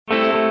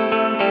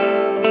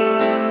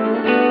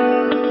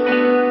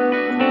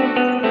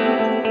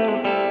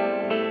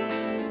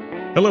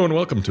Hello and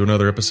welcome to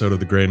another episode of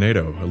the Grey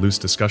NATO, a loose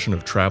discussion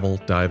of travel,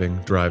 diving,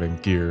 driving,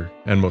 gear,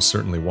 and most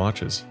certainly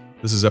watches.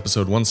 This is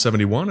episode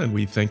 171, and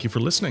we thank you for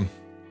listening.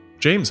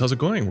 James, how's it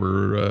going?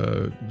 We're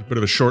a bit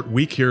of a short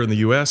week here in the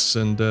U.S.,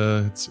 and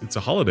it's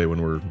a holiday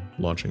when we're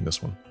launching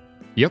this one.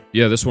 Yep.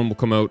 Yeah, this one will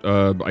come out,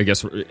 I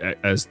guess,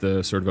 as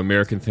the sort of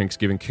American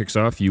Thanksgiving kicks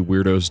off. You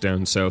weirdos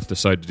down south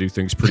decide to do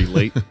things pretty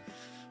late.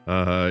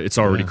 It's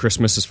already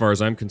Christmas as far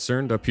as I'm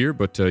concerned up here,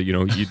 but, to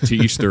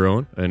each their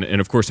own. And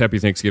of course, happy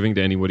Thanksgiving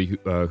to anybody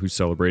who's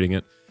celebrating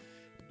it.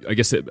 I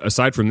guess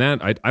aside from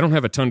that, I don't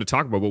have a ton to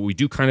talk about, but we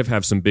do kind of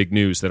have some big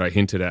news that I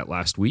hinted at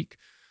last week.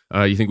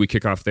 You think we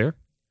kick off there?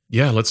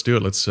 Yeah, let's do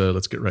it. Let's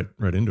get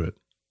right into it.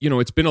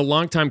 It's been a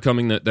long time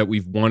coming that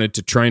we've wanted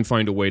to try and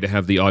find a way to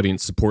have the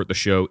audience support the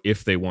show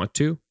if they want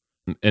to.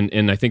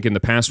 And I think in the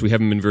past, we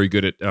haven't been very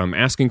good at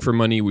asking for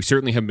money. We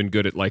certainly haven't been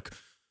good at,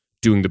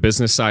 doing the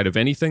business side of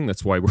anything.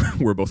 That's why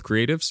we're both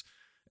creatives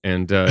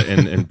and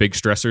big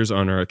stressors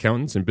on our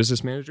accountants and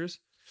business managers.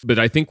 But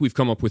I think we've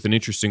come up with an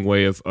interesting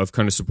way of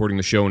kind of supporting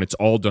the show, and it's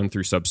all done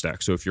through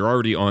Substack. So if you're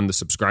already on the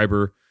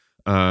subscriber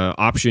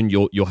option,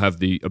 you'll have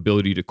the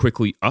ability to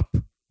quickly up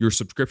your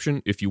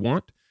subscription if you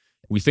want.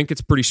 We think it's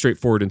pretty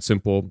straightforward and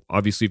simple.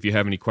 Obviously, if you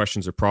have any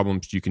questions or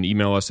problems, you can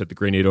email us at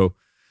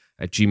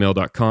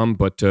thegreynato@gmail.com.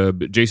 But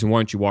Jason, why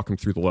don't you walk them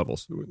through the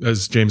levels?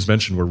 As James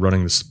mentioned, we're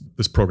running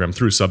this program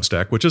through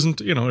Substack, which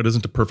isn't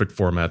a perfect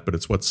format, but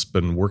it's what's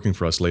been working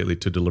for us lately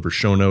to deliver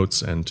show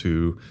notes and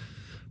to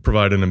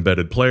provide an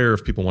embedded player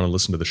if people want to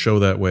listen to the show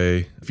that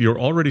way. If you're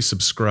already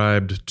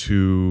subscribed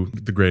to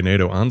the Grey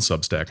NATO on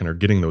Substack and are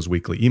getting those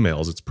weekly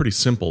emails, it's pretty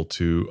simple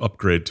to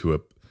upgrade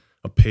to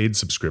a paid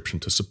subscription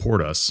to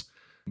support us.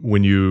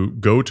 When you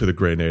go to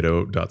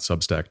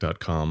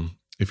thegreynato.substack.com,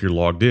 if you're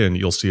logged in,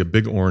 you'll see a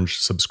big orange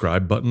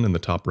subscribe button in the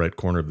top right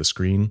corner of the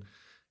screen.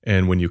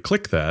 And when you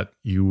click that,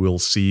 you will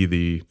see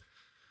we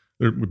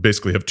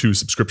basically have two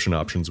subscription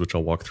options, which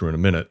I'll walk through in a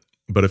minute.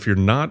 But if you're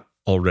not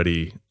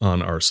already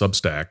on our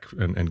Substack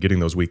and getting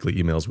those weekly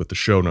emails with the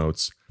show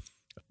notes,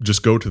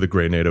 just go to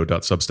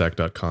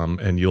thegreynato.substack.com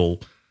and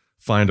you'll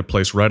find a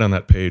place right on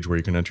that page where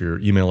you can enter your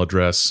email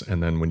address.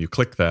 And then when you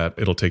click that,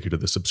 it'll take you to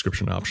the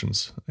subscription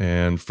options.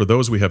 And for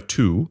those, we have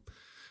two.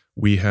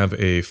 We have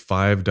a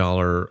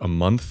 $5 a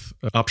month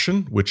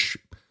option, which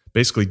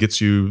basically gets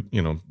you,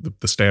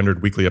 the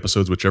standard weekly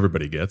episodes, which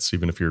everybody gets,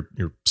 even if you're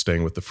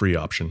staying with the free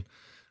option.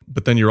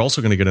 But then you're also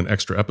going to get an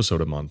extra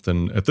episode a month.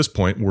 And at this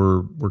point,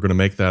 we're going to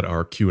make that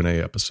our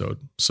Q&A episode.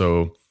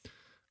 So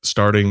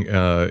starting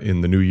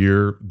in the new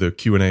year, the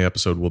Q&A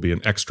episode will be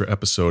an extra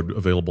episode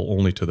available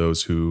only to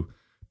those who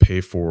pay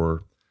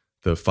for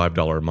the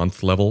 $5 a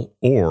month level,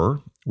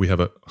 or we have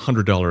a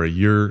 $100 a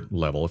year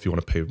level. If you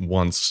want to pay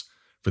once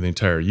for the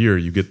entire year,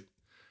 you get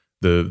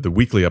the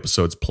weekly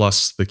episodes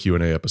plus the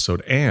Q&A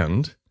episode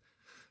and,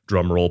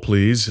 drum roll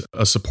please,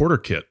 a supporter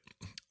kit.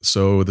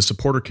 So the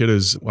supporter kit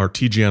is our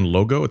TGN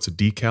logo. It's a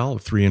decal, a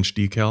 3-inch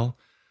decal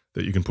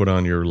that you can put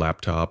on your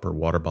laptop or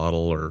water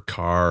bottle or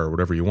car or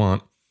whatever you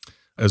want,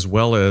 as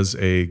well as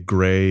a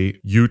gray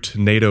Ute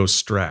NATO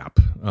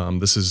strap.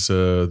 This is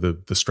the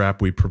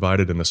strap we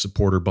provided in the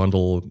supporter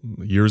bundle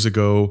years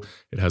ago.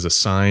 It has a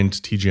signed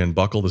TGN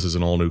buckle. This is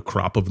an all-new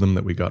crop of them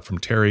that we got from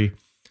Terry.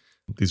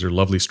 These are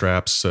lovely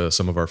straps,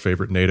 some of our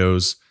favorite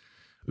NATOs.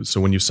 So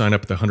when you sign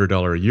up at the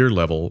 $100 a year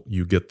level,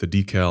 you get the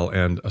decal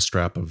and a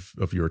strap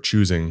of your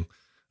choosing,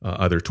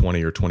 either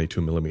 20 or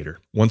 22 millimeter.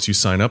 Once you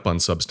sign up on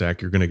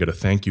Substack, you're going to get a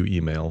thank you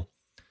email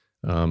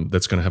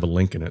that's going to have a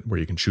link in it where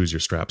you can choose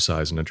your strap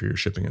size and enter your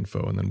shipping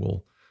info, and then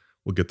we'll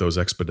get those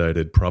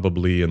expedited.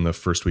 Probably in the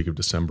first week of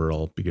December,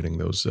 I'll be getting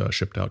those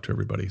shipped out to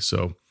everybody.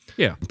 So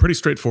yeah, pretty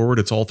straightforward.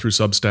 It's all through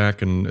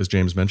Substack, and as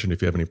James mentioned,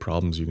 if you have any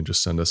problems, you can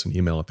just send us an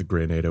email at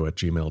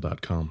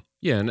thegreynato@gmail.com.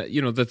 Yeah, and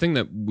the thing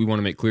that we want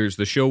to make clear is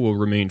the show will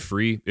remain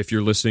free. If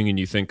you're listening and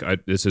you think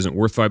this isn't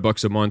worth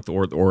 $5 a month,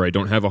 or I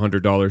don't have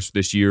 $100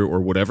 this year,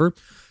 or whatever,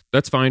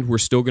 that's fine. We're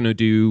still going to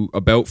do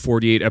about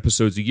 48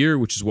 episodes a year,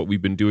 which is what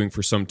we've been doing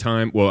for some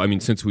time. Well, I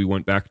mean, since we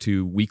went back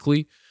to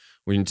weekly,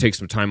 we're going to take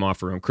some time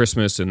off around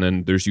Christmas, and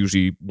then there's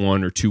usually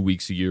 1 or 2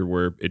 weeks a year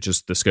where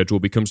the schedule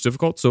becomes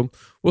difficult. So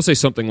we'll say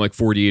something like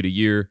 48 a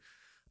year.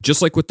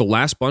 Just like with the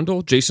last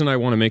bundle, Jason and I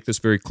want to make this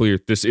very clear.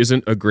 This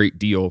isn't a great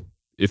deal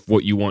if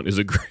what you want is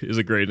a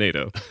Grey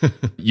NATO.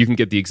 You can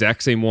get the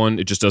exact same one.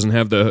 It just doesn't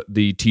have the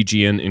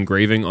TGN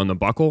engraving on the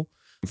buckle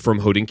from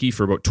Hodinkee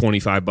for about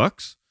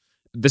 $25.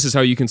 This is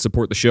how you can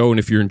support the show, and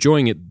if you're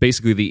enjoying it,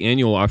 basically the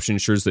annual option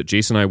ensures that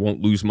Jason and I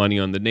won't lose money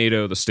on the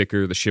NATO, the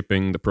sticker, the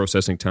shipping, the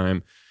processing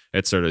time,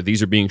 etc.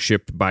 These are being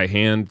shipped by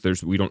hand.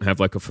 We don't have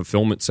like a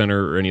fulfillment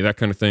center or any of that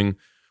kind of thing.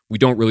 We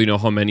don't really know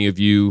how many of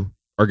you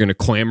are going to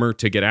clamor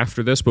to get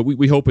after this, but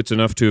we hope it's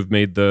enough to have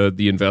made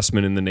the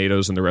investment in the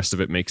NATOs and the rest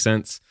of it make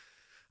sense.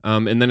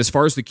 And then as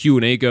far as the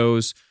Q&A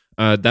goes,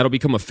 that'll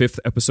become a 5th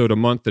episode a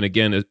month. And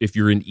again, if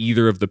you're in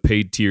either of the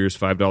paid tiers,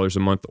 $5 a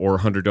month or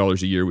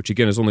 $100 a year, which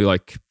again is only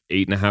like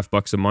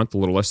 $8.50 a month, a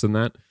little less than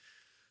that,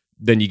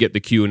 then you get the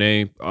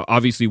Q&A.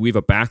 Obviously, we have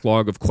a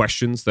backlog of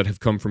questions that have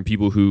come from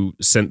people who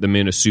sent them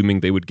in assuming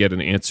they would get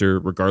an answer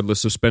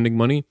regardless of spending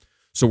money.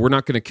 So we're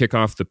not going to kick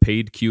off the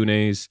paid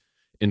Q&As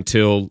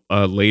until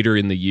later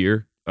in the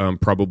year,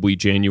 probably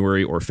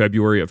January or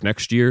February of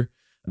next year.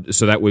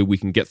 So that way we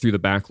can get through the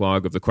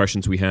backlog of the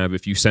questions we have.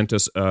 If you sent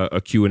us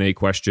a Q&A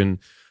question,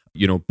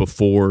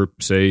 before,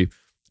 say,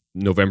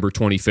 November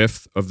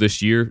 25th of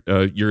this year,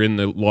 you're in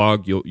the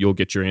log, you'll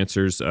get your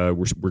answers.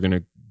 We're going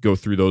to go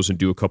through those and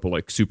do a couple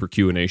like super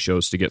Q&A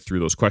shows to get through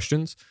those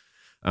questions.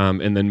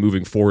 And then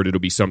moving forward, it'll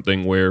be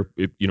something where,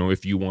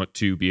 if you want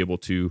to be able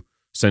to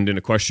send in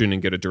a question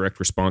and get a direct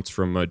response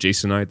from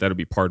Jason and I, that'll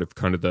be part of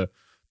kind of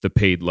the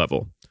paid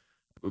level.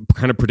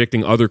 Kind of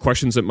predicting other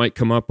questions that might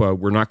come up.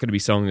 We're not going to be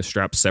selling the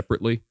straps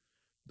separately.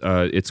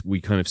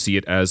 We kind of see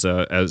it as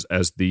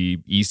the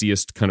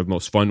easiest, kind of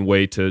most fun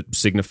way to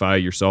signify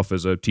yourself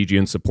as a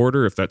TGN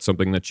supporter. If that's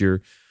something that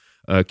you're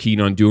keen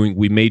on doing,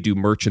 we may do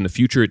merch in the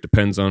future. It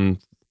depends on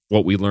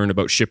what we learn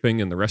about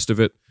shipping and the rest of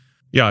it.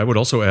 Yeah, I would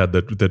also add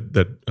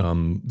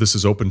that this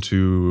is open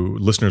to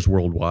listeners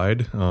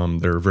worldwide.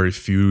 There are very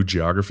few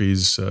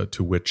geographies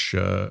to which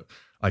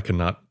I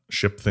cannot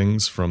ship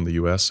things from the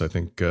U.S. I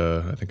think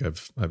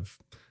I've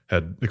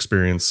had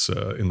experience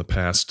in the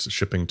past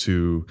shipping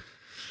to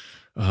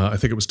I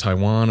think it was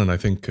Taiwan, and I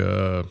think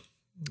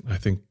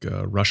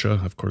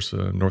Russia, of course,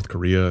 North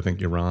Korea, I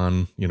think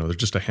Iran. There's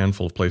just a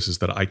handful of places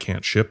that I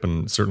can't ship,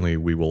 and certainly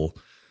we will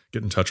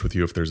get in touch with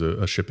you if there's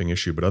a shipping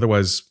issue. But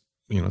otherwise,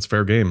 it's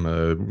fair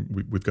game.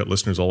 We've got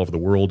listeners all over the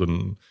world,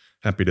 and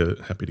happy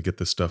to get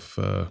this stuff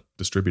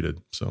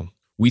distributed. So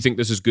we think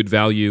this is good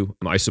value.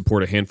 I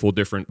support a handful of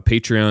different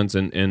Patreons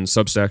and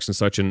Substacks and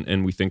such,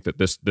 and we think that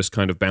this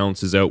kind of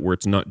balances out where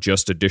it's not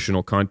just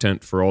additional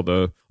content for all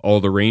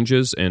the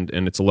ranges, and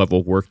it's a level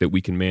of work that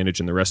we can manage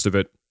and the rest of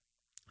it.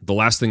 The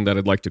last thing that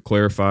I'd like to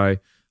clarify,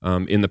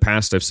 in the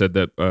past I've said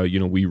that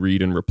we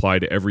read and reply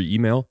to every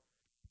email,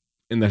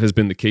 and that has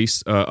been the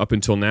case up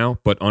until now,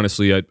 but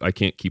honestly I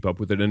can't keep up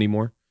with it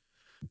anymore.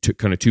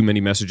 Too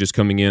many messages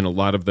coming in. A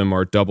lot of them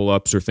are double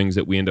ups or things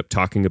that we end up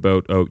talking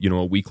about a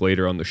week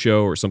later on the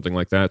show or something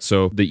like that.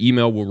 So the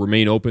email will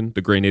remain open,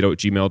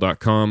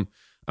 thegreynato@gmail.com,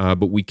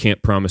 but we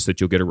can't promise that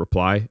you'll get a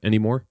reply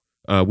anymore.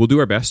 We'll do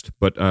our best,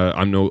 but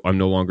I'm no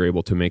longer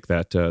able to make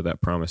that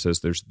promise, as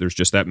there's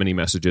just that many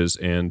messages,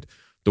 and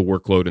the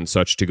workload and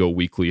such to go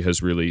weekly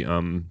has really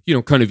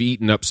kind of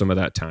eaten up some of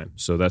that time.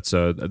 So that's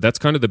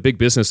kind of the big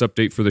business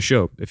update for the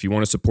show. If you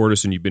want to support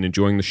us and you've been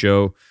enjoying the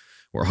show,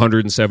 we're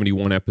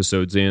 171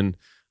 episodes in.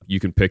 You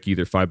can pick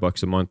either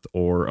 $5 a month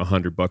or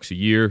 $100 a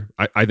year.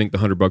 I think the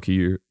 $100 a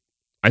year.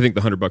 I think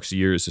the $100 a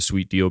year is a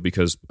sweet deal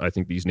because I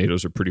think these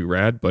NATOs are pretty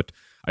rad. But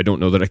I don't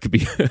know that I could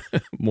be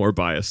more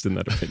biased in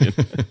that opinion.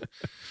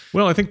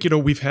 Well, I think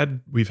we've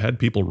had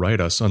people write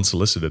us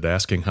unsolicited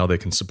asking how they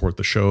can support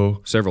the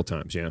show several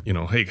times. Yeah,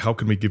 hey, how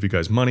can we give you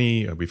guys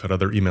money? We've had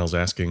other emails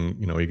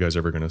asking, are you guys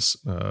ever going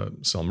to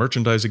sell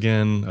merchandise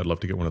again? I'd love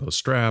to get one of those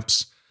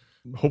straps.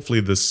 Hopefully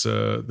this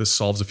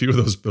solves a few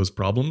of those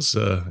problems,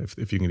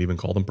 if you can even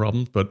call them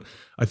problems. But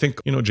I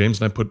think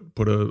James and I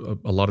put a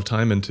lot of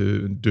time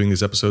into doing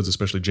these episodes,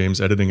 especially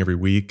James editing every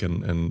week,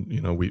 and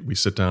we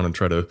sit down and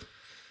try to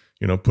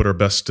put our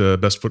best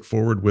foot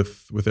forward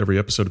with every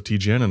episode of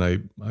TGN.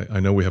 And I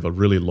know we have a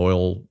really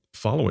loyal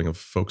following of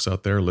folks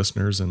out there,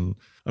 listeners, and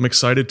I'm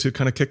excited to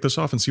kind of kick this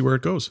off and see where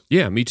it goes.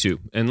 Yeah, me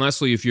too. And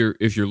lastly, if you're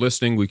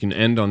listening, we can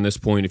end on this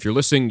point. If you're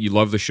listening, you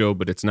love the show,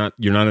 but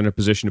you're not in a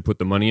position to put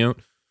the money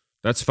out.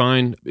 That's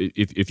fine.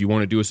 If you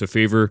want to do us a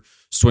favor,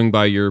 swing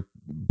by your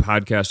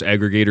podcast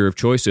aggregator of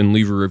choice and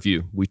leave a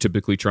review. We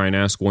typically try and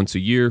ask once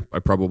a year. I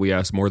probably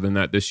asked more than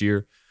that this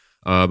year.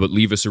 But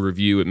leave us a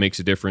review. It makes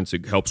a difference.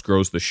 It helps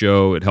grow the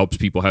show. It helps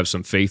people have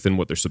some faith in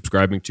what they're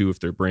subscribing to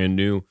if they're brand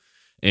new.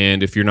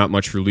 And if you're not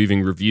much for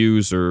leaving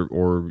reviews or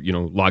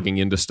logging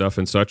into stuff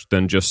and such,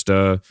 then just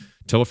tell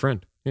a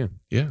friend. Yeah,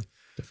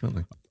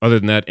 definitely. Other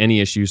than that, any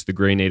issues,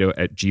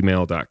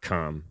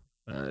 thegreynato@gmail.com.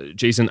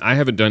 Jason, I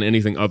haven't done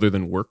anything other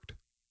than worked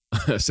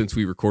since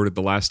we recorded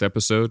the last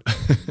episode.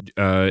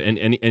 And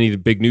any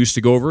big news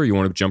to go over? Or you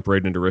want to jump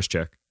right into wrist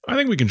check? I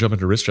think we can jump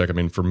into wrist check. I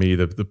mean, for me,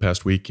 the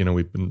past week,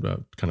 we've been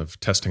kind of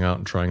testing out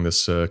and trying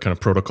this kind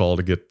of protocol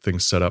to get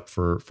things set up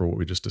for what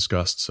we just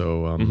discussed.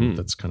 So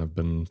that's kind of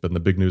been the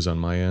big news on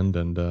my end.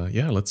 And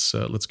let's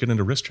get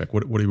into wrist check.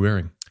 What are you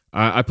wearing?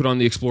 I put on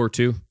the Explorer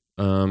 2.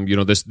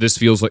 This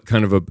feels like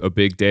kind of a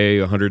big day.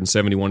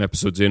 171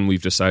 episodes in,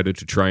 we've decided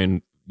to try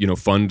and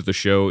fund the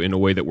show in a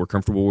way that we're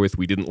comfortable with.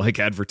 We didn't like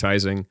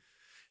advertising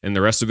and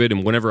the rest of it.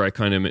 And whenever I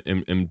kind of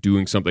am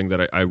doing something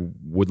that I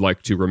would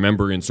like to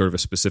remember in sort of a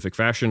specific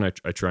fashion, I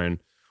try and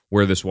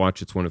wear this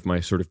watch. It's one of my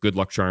sort of good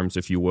luck charms,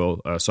 if you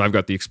will. So I've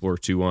got the Explorer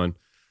 2 on,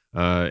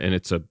 and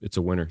it's a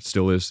winner. It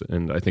still is,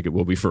 and I think it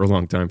will be for a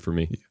long time for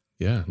me.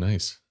 Yeah,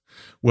 nice.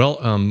 Well,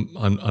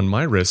 on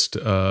my wrist,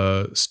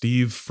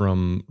 Steve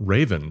from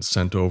Raven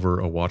sent over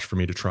a watch for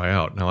me to try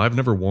out. Now, I've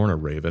never worn a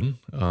Raven.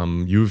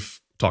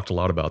 You've talked a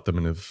lot about them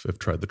and have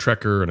tried the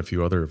Trekker and a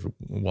few other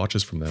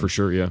watches from them. For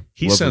sure, yeah.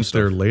 He Lovely sent stuff.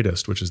 their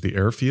latest, which is the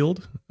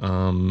Airfield.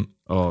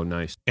 Oh,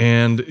 nice.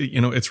 And,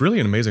 it's really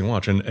an amazing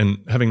watch.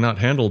 And having not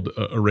handled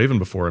a Raven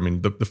before, I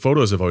mean, the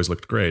photos have always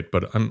looked great,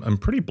 but I'm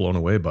pretty blown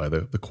away by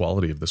the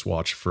quality of this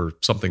watch for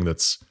something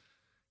that's,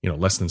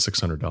 less than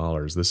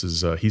 $600. This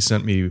is, he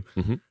sent me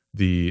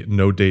the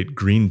no date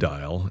green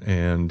dial,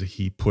 and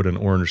he put an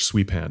orange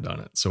sweep hand on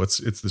it. So it's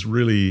this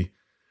really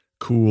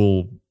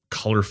cool,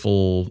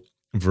 colorful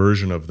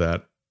version of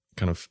that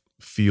kind of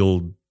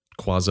field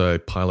quasi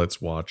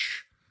pilot's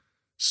watch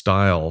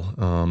style.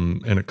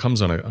 And it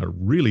comes on a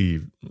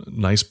really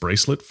nice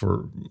bracelet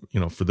for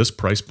this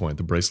price point.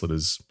 The bracelet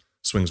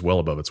swings well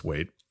above its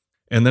weight.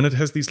 And then it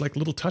has these like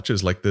little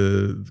touches, like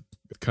the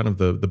kind of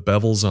the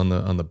bevels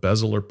on the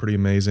bezel are pretty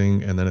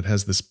amazing. And then it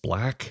has this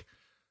black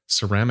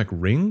ceramic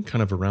ring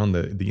kind of around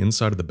the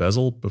inside of the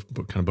bezel,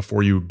 kind of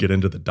before you get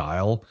into the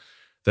dial,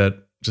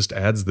 that just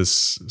adds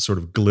this sort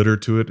of glitter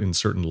to it in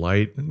certain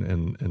light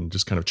and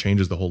just kind of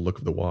changes the whole look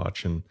of the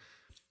watch. And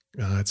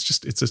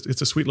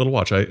it's a sweet little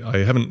watch. I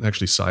haven't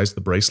actually sized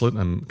the bracelet.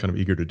 I'm kind of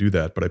eager to do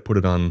that, but I put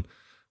it on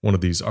one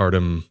of these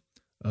Artem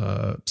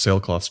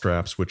sailcloth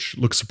straps, which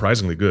looks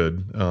surprisingly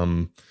good.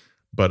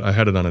 But I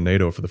had it on a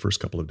NATO for the first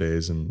couple of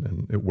days,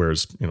 and it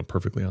wears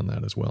perfectly on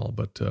that as well.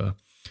 But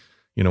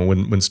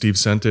when Steve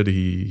sent it,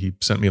 he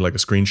sent me like a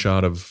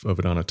screenshot of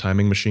it on a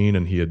timing machine,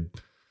 and he had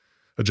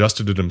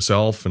adjusted it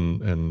himself,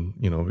 and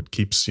it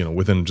keeps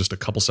within just a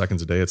couple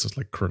seconds a day. It's just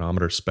like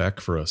chronometer spec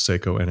for a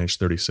Seiko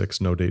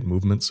NH36 no date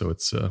movement. So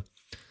it's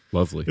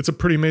lovely. It's a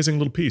pretty amazing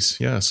little piece.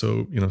 Yeah.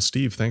 So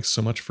Steve, thanks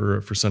so much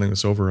for sending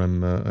this over.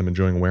 I'm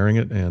enjoying wearing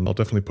it, and I'll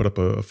definitely put up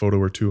a photo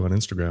or two on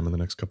Instagram in the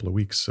next couple of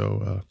weeks.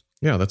 So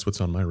yeah, that's what's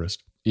on my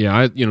wrist.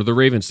 Yeah, the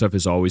Raven stuff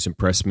has always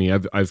impressed me.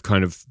 I've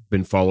kind of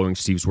been following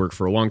Steve's work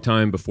for a long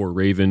time. Before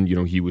Raven,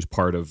 he was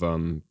part of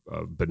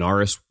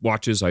Benares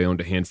Watches. I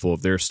owned a handful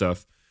of their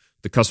stuff.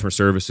 The customer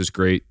service is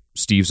great.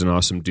 Steve's an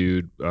awesome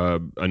dude.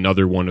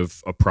 Another one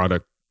of a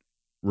product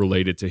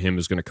related to him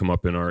is going to come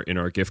up in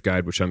our gift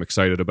guide, which I'm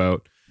excited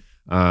about.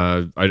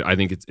 I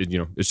think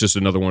it's just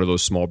another one of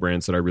those small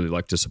brands that I really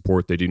like to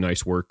support. They do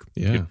nice work.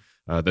 Yeah.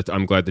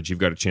 I'm glad that you've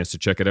got a chance to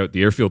check it out.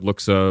 The Airfield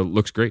looks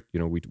great.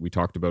 We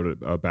talked about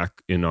it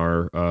back in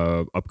our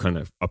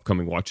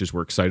upcoming watches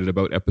we're excited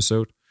about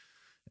episode,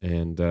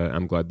 and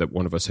I'm glad that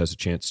one of us has a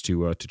chance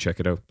to check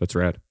it out. That's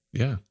rad.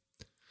 Yeah.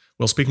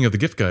 Well, speaking of the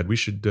gift guide, we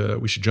should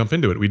jump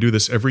into it. We do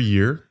this every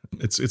year.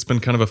 It's been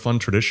kind of a fun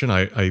tradition.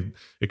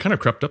 It kind of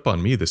crept up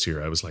on me this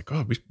year. I was like,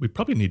 oh, we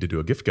probably need to do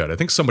a gift guide. I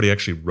think somebody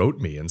actually wrote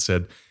me and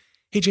said,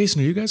 hey,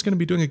 Jason, are you guys going to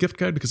be doing a gift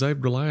guide? Because I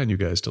rely on you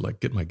guys to like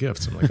get my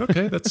gifts. I'm like,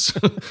 okay, that's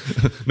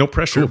no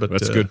pressure, cool. but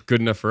that's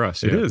good enough for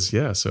us. It is,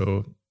 yeah.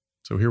 So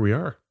here we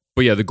are.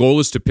 But yeah, the goal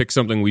is to pick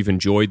something we've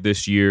enjoyed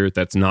this year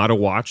that's not a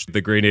watch.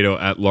 The Grey NATO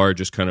at large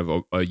is kind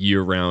of a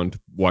year-round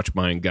watch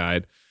buying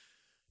guide.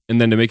 And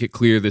then to make it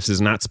clear, this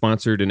is not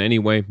sponsored in any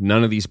way.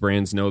 None of these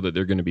brands know that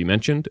they're going to be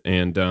mentioned.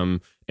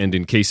 And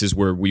in cases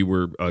where we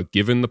were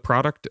given the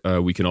product,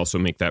 we can also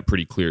make that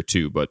pretty clear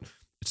too. But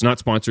it's not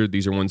sponsored.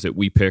 These are ones that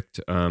we picked.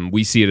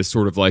 We see it as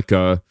sort of like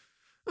the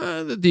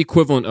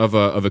equivalent of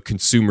a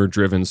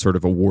consumer-driven sort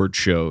of award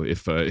show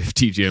if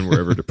TGN were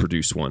ever to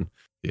produce one.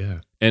 Yeah.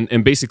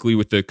 And basically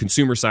with the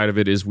consumer side of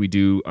it is we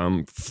do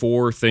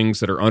 4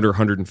 things that are under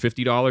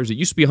 $150. It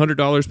used to be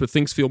 $100, but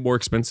things feel more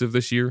expensive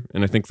this year,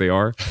 and I think they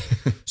are.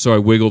 So I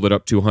wiggled it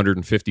up to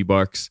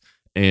 $150.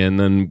 And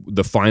then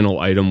the final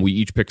item, we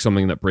each pick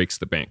something that breaks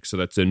the bank. So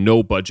that's a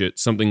no budget,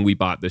 something we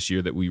bought this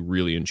year that we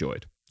really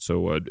enjoyed.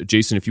 So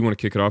Jason, if you want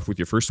to kick it off with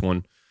your first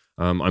one,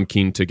 I'm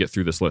keen to get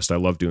through this list. I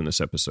love doing this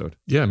episode.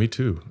 Yeah, me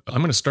too. I'm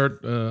going to start,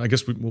 I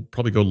guess we'll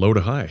probably go low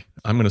to high.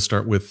 I'm going to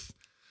start with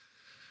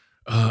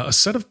a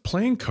set of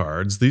playing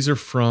cards. These are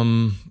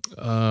from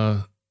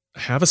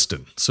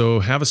Haveston. So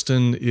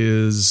Haveston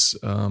is,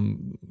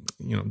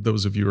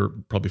 those of you are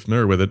probably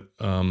familiar with it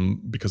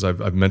because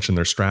I've mentioned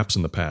their straps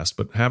in the past.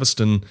 But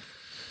Haveston,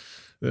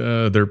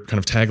 their kind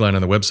of tagline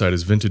on the website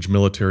is vintage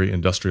military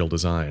industrial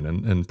design.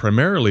 And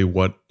primarily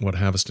what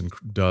Haveston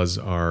does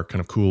are kind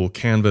of cool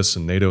canvas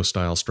and NATO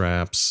style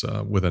straps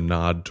with a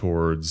nod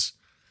towards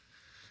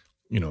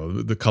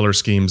the color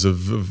schemes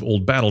of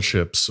old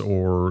battleships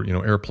or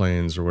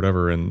airplanes or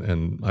whatever,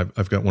 and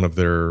I've got one of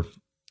their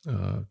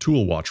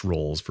tool watch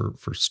rolls for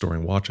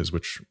storing watches,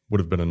 which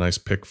would have been a nice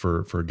pick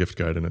for a gift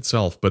guide in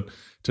itself. But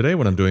today,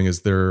 what I'm doing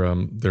is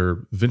their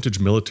vintage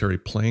military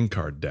playing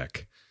card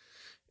deck,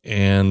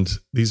 and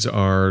these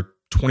are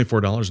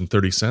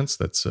 $24.30.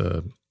 That's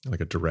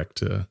like a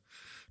direct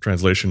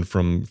translation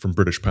from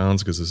British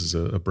pounds because this is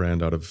a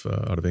brand out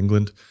of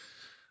England.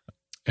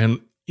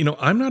 And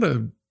I'm not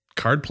a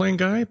card playing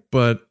guy,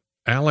 but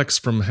Alex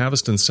from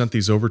Haveston sent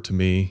these over to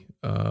me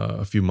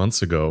a few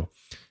months ago,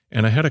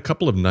 and I had a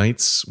couple of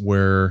nights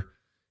where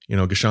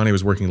Gashani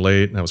was working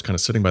late and I was kind of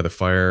sitting by the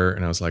fire,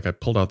 and I was like, I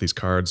pulled out these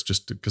cards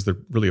just because they're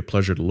really a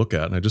pleasure to look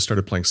at, and I just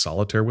started playing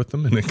solitaire with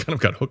them and I kind of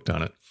got hooked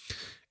on it.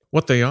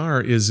 What they are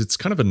is it's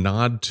kind of a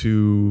nod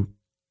to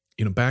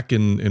back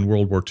in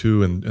World War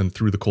II and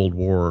through the Cold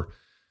War,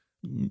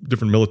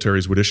 different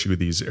militaries would issue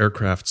these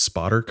aircraft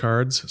spotter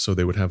cards. So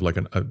they would have like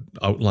an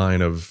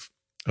outline of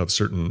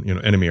certain,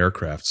 enemy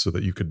aircraft so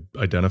that you could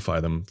identify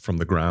them from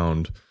the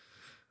ground.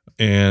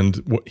 And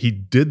what he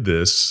did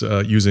this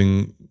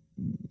using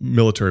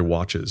military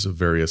watches of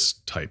various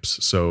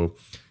types. So,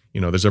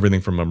 there's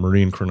everything from a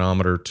Marine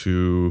chronometer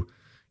to,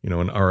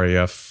 an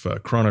RAF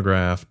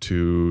chronograph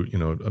to,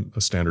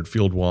 a standard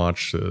field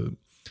watch,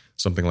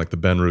 something like the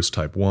Benrus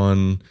Type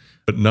 1.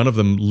 But none of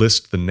them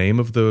list the name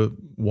of the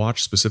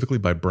watch specifically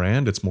by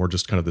brand. It's more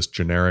just kind of this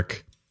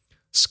generic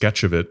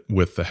sketch of it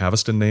with the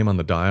Haveston name on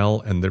the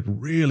dial. And they're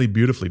really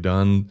beautifully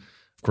done.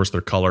 Of course,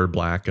 they're color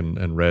black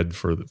and red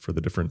for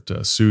the different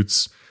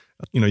suits.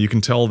 You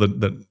can tell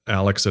that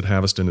Alex at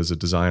Haveston is a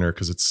designer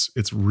because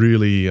it's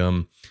really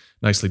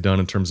nicely done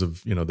in terms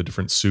of, the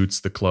different suits,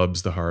 the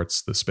clubs, the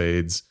hearts, the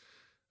spades,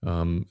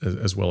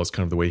 as well as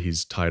kind of the way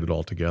he's tied it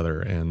all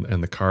together.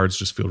 And the cards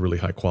just feel really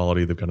high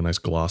quality. They've got a nice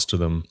gloss to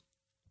them.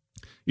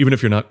 Even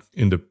if you're not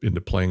into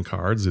playing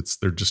cards,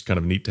 they're just kind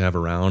of neat to have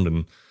around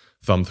and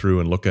thumb through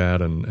and look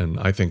at. And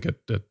I think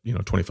at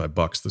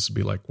 $25, this would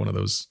be like one of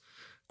those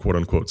quote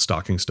unquote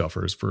stocking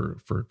stuffers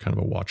for kind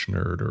of a watch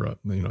nerd or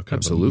a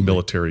kind of a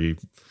military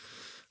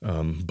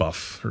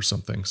buff or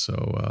something.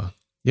 So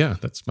yeah,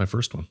 that's my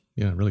first one.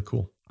 Yeah, really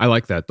cool. I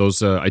like that.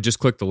 Those I just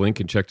clicked the link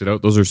and checked it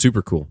out. Those are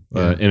super cool.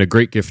 Yeah. And a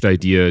great gift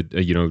idea.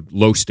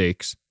 Low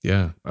stakes.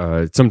 Yeah.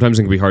 Sometimes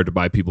it can be hard to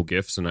buy people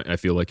gifts, and I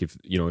feel like if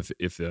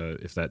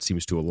that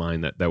seems to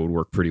align, that would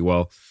work pretty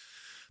well.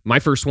 My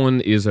first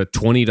one is a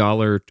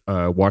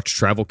 $20 watch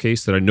travel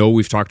case that I know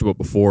we've talked about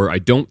before. I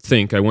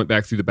went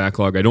back through the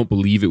backlog. I don't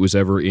believe it was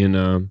ever in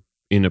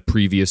a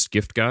previous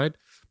gift guide,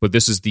 but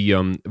this is the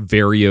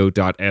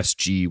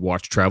Vario.sg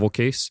watch travel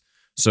case.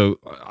 So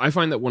I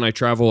find that when I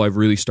travel, I've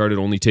really started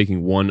only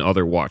taking one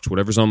other watch,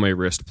 whatever's on my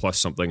wrist plus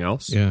something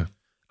else. Yeah.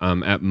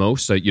 At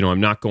most, I'm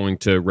not going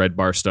to Red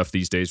Bar stuff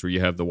these days where you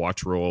have the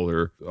watch roll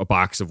or a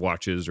box of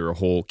watches or a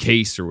whole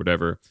case or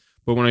whatever.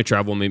 But when I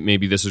travel,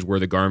 maybe this is where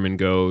the Garmin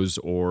goes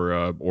or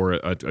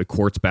a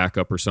quartz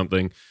backup or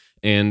something.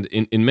 And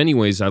in many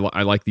ways, I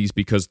like these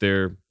because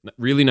they're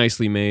really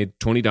nicely made,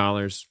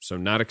 $20, so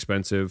not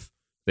expensive.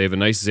 They have a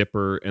nice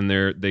zipper, and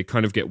they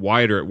kind of get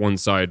wider at one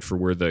side for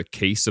where the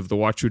case of the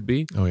watch would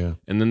be. Oh yeah,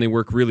 and then they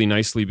work really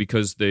nicely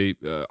because they,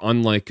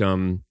 unlike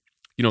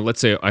let's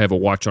say I have a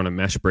watch on a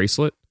mesh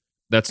bracelet,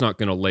 that's not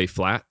going to lay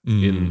flat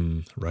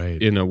in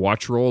a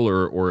watch roll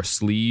or a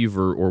sleeve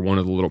or one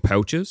of the little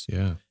pouches.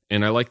 Yeah.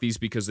 And I like these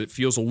because it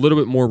feels a little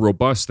bit more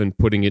robust than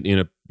putting it in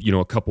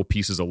a couple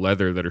pieces of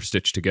leather that are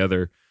stitched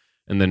together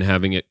and then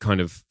having it kind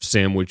of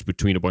sandwiched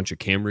between a bunch of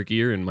camera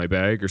gear in my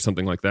bag or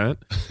something like that.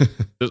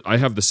 I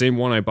have the same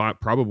one I bought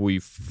probably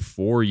 3 or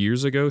 4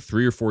 years ago.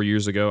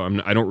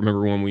 I don't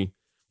remember when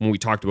we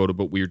talked about it,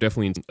 but we were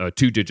definitely in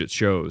 2-digit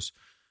shows.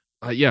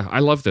 Yeah, I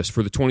love this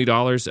for the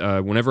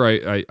 $20. Whenever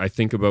I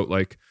think about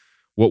like,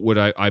 what would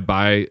I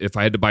buy if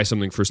I had to buy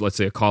something for, let's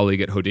say, a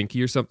colleague at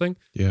Hodinkee or something?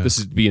 Yeah. This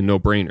would be a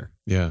no-brainer.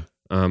 Yeah.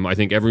 I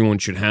think everyone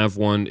should have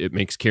one. It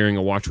makes carrying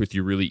a watch with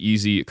you really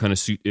easy. It kind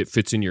of it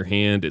fits in your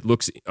hand. It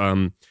looks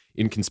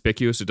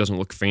inconspicuous. It doesn't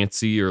look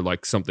fancy or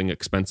like something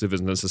expensive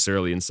is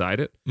necessarily inside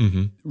it.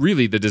 Mm-hmm.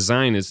 Really, the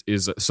design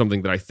is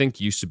something that I think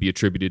used to be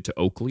attributed to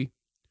Oakley.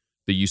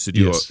 They used to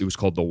do it was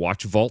called the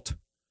Watch Vault.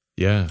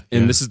 Yeah.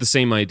 And this is the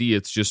same idea.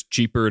 It's just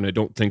cheaper, and I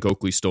don't think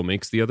Oakley still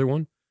makes the other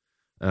one.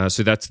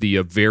 So that's the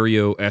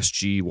Vario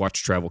SG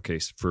watch travel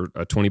case for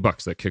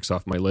 $20. That kicks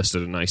off my list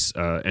at a nice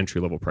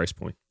entry-level price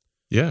point.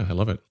 Yeah, I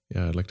love it.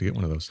 Yeah, I'd like to get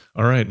one of those.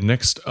 All right,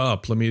 next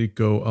up, let me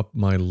go up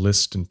my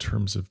list in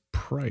terms of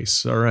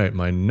price. All right,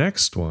 my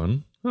next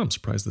one. Oh, I'm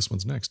surprised this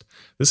one's next.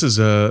 This is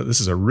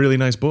a really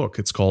nice book.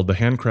 It's called The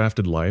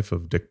Handcrafted Life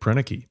of Dick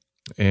Proenneke,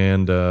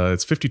 and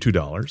it's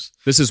 $52.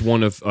 This is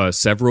one of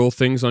several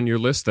things on your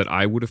list that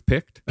I would have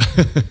picked,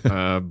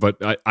 but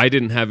I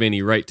didn't have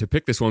any right to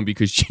pick this one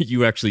because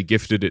you actually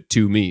gifted it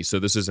to me. So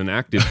this is an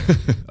active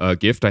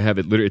gift. I have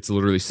it. It's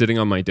literally sitting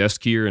on my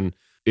desk here, and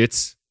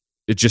it's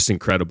just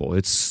incredible.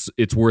 It's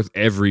worth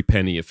every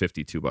penny of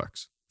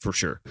 $52 for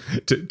sure.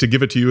 To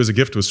give it to you as a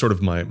gift was sort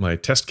of my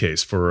test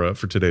case for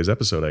today's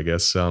episode, I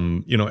guess.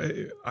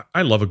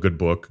 I love a good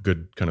book,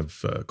 good kind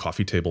of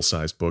coffee table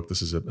sized book.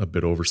 This is a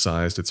bit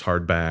oversized. It's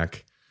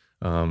hardback.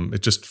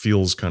 It just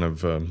feels kind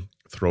of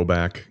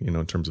throwback,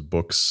 in terms of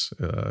books.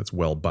 It's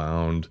well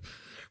bound.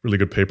 Really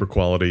good paper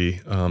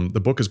quality. The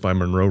book is by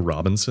Monroe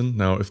Robinson.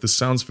 Now, if this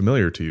sounds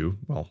familiar to you,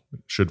 well, it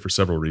should for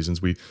several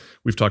reasons. We've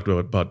talked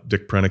about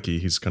Dick Proenneke.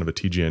 He's kind of a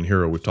TGN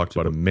hero. We've talked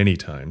about him many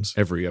times.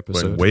 Every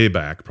episode. Way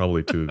back,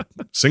 probably to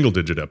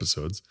single-digit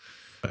episodes.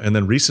 And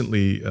then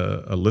recently,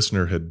 a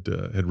listener had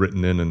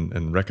written in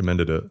and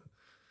recommended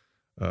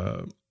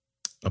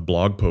a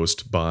blog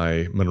post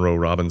by Monroe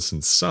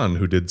Robinson's son,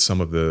 who did some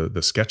of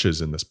the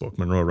sketches in this book.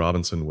 Monroe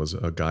Robinson was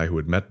a guy who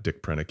had met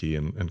Dick Proenneke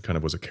and kind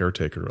of was a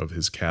caretaker of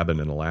his cabin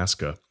in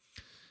Alaska,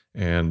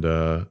 and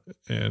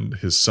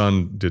his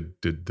son did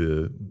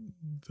the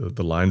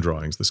line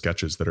drawings, the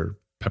sketches that are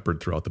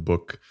peppered throughout the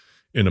book,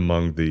 in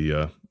among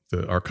the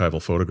archival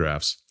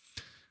photographs.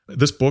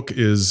 This book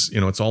is,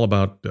 it's all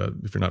about,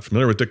 if you're not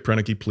familiar with Dick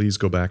Proenneke, please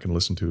go back and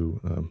listen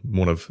to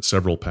one of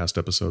several past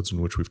episodes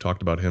in which we've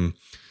talked about him.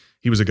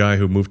 He was a guy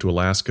who moved to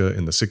Alaska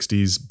in the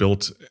 60s,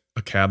 built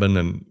a cabin,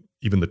 and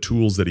even the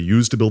tools that he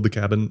used to build the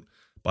cabin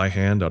by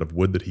hand out of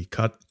wood that he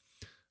cut.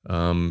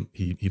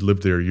 He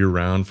lived there year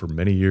round for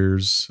many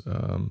years.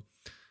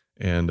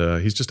 And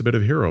he's just a bit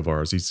of a hero of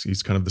ours.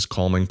 He's kind of this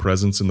calming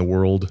presence in the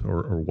world,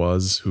 or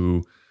was,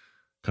 who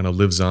kind of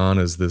lives on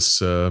as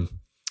this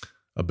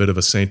a bit of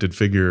a sainted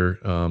figure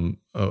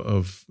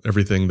of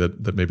everything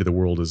that maybe the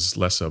world is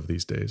less of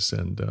these days.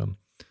 And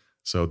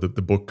so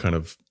the book kind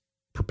of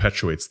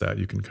perpetuates that.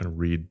 You can kind of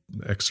read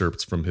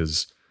excerpts from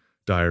his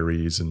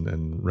diaries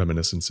and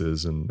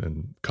reminiscences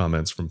and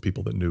comments from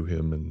people that knew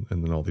him,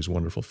 and then all these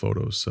wonderful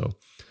photos. So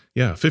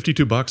yeah,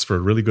 $52 for a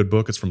really good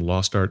book. It's from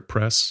Lost Art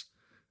Press.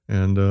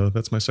 And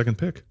that's my second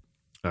pick.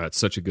 It's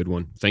such a good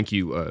one. Thank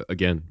you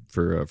again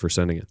for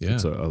sending it. Yeah.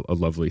 It's a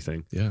lovely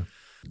thing. Yeah.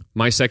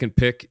 My second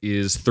pick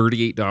is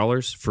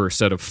 $38 for a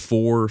set of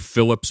 4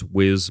 Philips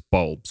Whiz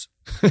bulbs.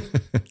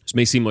 This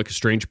may seem like a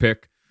strange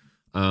pick,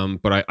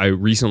 but I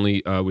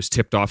recently was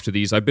tipped off to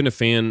these. I've been a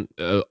fan,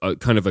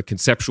 kind of a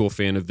conceptual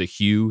fan of the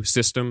Hue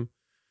system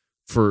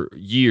for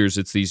years.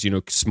 It's these,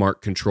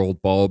 smart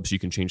controlled bulbs. You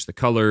can change the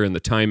color and the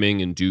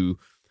timing and do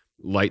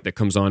light that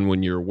comes on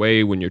when you're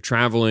away, when you're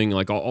traveling,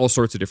 like all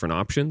sorts of different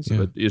options. Yeah.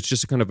 But it's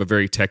just kind of a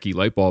very techie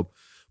light bulb.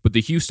 But the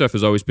Hue stuff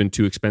has always been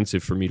too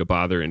expensive for me to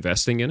bother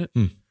investing in it.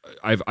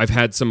 I've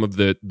had some of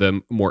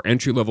the more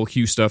entry level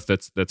Hue stuff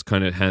that's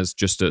kind of has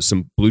just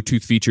some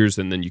Bluetooth features,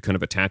 and then you kind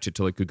of attach it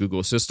to like a Google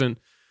Assistant.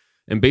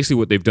 And basically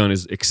what they've done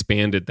is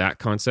expanded that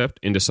concept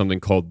into something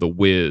called the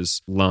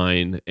Whiz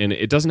line. And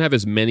it doesn't have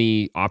as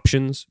many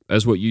options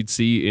as what you'd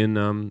see in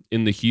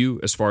the Hue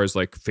as far as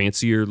like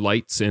fancier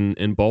lights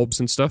and bulbs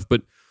and stuff.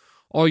 But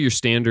all your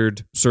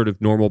standard sort of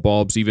normal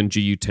bulbs, even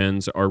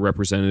GU10s, are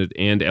represented,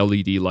 and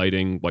LED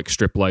lighting, like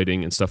strip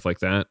lighting and stuff like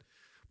that.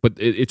 But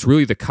it's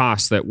really the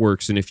cost that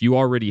works. And if you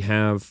already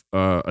have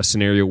a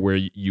scenario where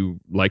you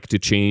like to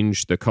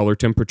change the color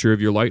temperature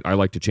of your light, I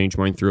like to change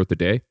mine throughout the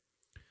day.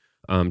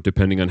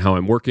 Depending on how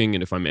I'm working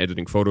and if I'm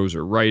editing photos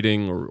or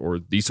writing or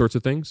these sorts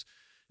of things.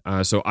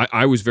 So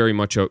I was very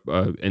much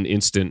an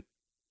instant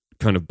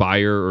kind of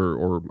buyer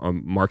or a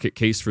market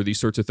case for these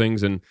sorts of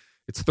things. And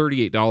it's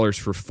 $38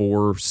 for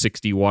 4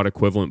 60-watt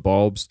equivalent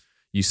bulbs.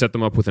 You set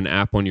them up with an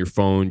app on your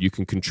phone. You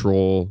can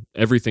control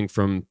everything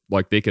from,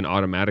 like, they can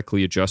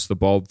automatically adjust the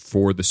bulb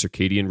for the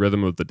circadian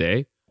rhythm of the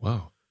day.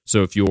 Wow.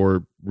 So if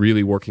you're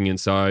really working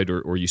inside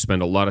or you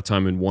spend a lot of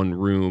time in one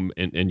room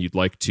and you'd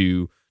like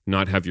to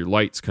not have your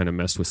lights kind of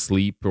mess with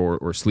sleep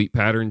or sleep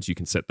patterns, you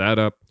can set that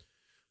up.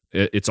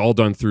 It's all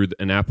done through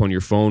an app on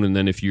your phone. And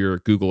then if you're a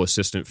Google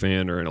Assistant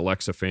fan or an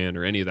Alexa fan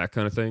or any of that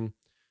kind of thing,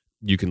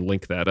 you can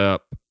link that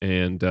up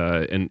and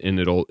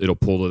it'll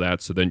pull to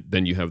that. So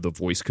then you have the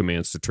voice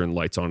commands to turn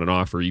lights on and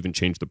off, or even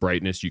change the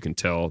brightness. You can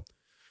tell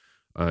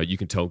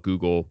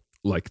Google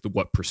like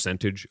what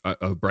percentage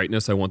of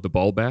brightness I want the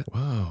bulb at.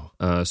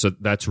 Wow. So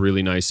that's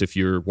really nice if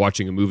you're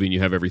watching a movie and you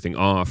have everything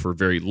off or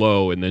very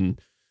low, and then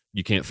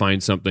you can't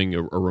find something,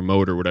 a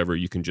remote or whatever,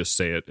 you can just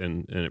say it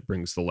and it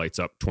brings the lights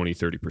up 20,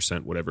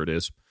 30%, whatever it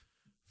is.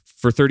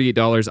 For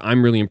 $38,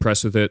 I'm really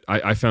impressed with it.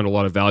 I found a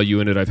lot of value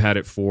in it. I've had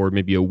it for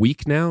maybe a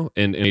week now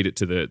and made it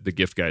to the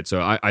gift guide.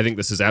 So I think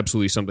this is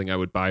absolutely something I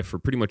would buy for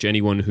pretty much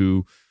anyone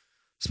who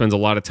spends a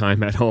lot of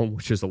time at home,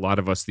 which is a lot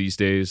of us these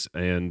days,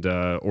 and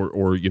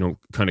or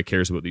kind of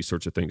cares about these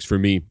sorts of things. For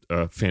me,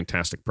 a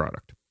fantastic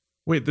product.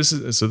 Wait, this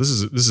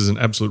is an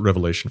absolute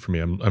revelation for me.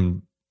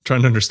 I'm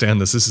trying to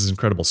understand this. This is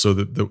incredible.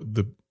 So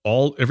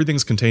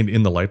everything's contained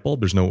in the light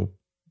bulb. There's no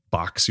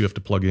box you have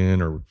to plug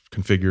in or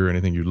configure or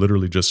anything. You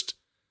literally just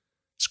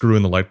screw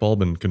in the light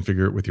bulb and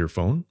configure it with your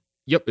phone.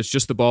 Yep, it's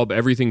just the bulb.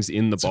 Everything's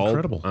in the bulb.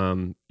 Incredible.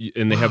 And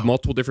they have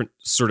multiple different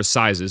sort of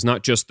sizes,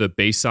 not just the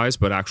base size,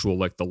 but actual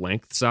like the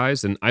length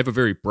size. And I have a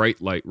very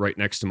bright light right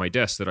next to my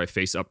desk that I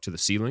face up to the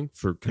ceiling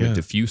for kind of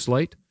diffuse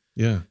light.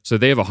 Yeah. So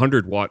they have a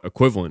 100-watt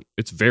equivalent.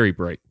 It's very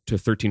bright, to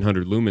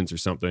 1,300 lumens or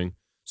something.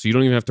 So you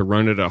don't even have to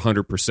run it at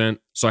 100%.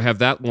 So I have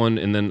that one,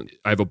 and then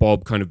I have a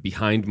bulb kind of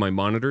behind my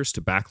monitors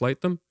to backlight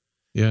them.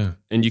 Yeah.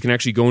 And you can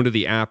actually go into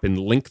the app and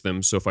link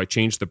them. So if I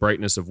change the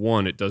brightness of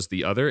one, it does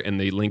the other, and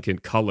they link in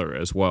color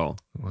as well.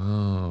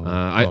 Wow.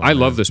 I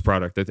love this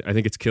product. I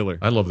think it's killer.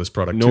 I love this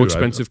product too. No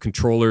expensive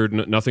controller,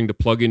 nothing to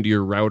plug into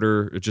your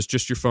router,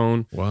 just your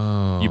phone.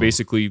 Wow. You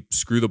basically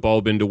screw the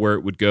bulb into where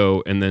it would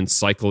go and then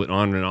cycle it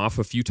on and off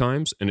a few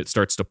times, and it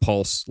starts to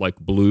pulse like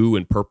blue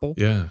and purple.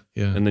 Yeah,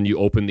 yeah. And then you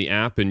open the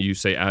app and you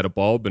say add a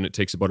bulb, and it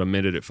takes about a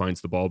minute. It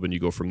finds the bulb, and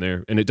you go from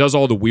there. And it does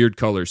all the weird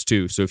colors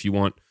too. So if you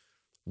want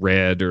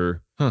red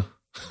or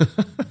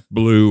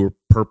blue or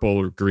purple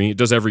or green, it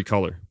does every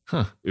color.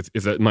 If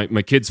that,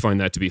 my kids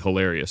find that to be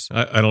hilarious.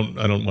 I don't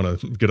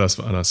want to get us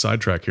on a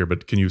sidetrack here,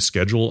 but can you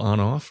schedule on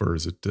off, or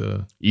is it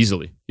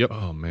easily? Yep.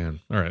 Oh man.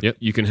 All right. Yep.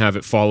 You can have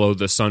it follow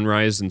the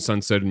sunrise and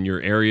sunset in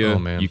your area. Oh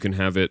man. You can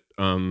have it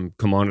come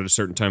on at a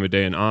certain time of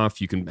day and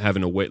off. You can have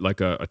it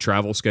like a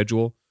travel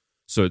schedule,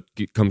 so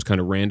it comes kind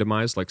of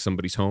randomized like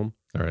somebody's home.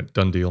 All right,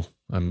 done deal.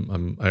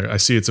 I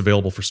see it's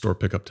available for store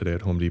pickup today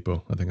at Home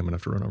Depot. I think I'm gonna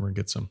have to run over and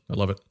get some. I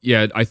love it.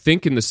 Yeah, I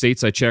think in the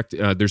States I checked,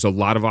 there's a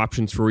lot of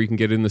options for where you can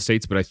get it in the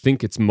States, but I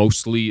think it's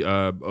mostly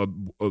a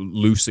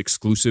loose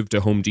exclusive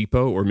to Home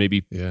Depot or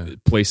maybe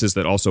places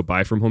that also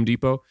buy from Home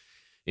Depot.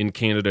 In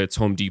Canada, it's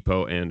Home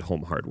Depot and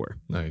Home Hardware.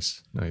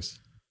 Nice.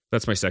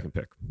 That's my second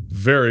pick.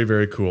 Very,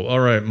 very cool. All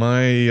right,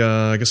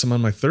 I guess I'm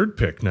on my third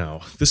pick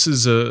now. This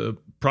is a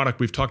product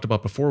we've talked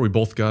about before. We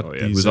both got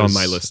these. It was on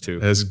my list too.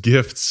 As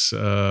gifts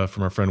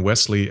from our friend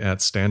Wesley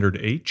at Standard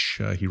H.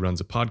 He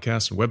runs a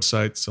podcast and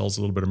website, sells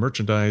a little bit of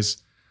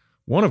merchandise,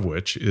 one of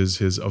which is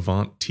his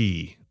Avant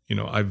tee. You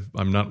know,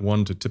 I'm not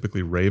one to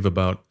typically rave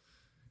about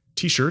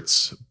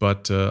T-shirts,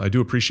 but I do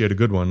appreciate a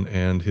good one.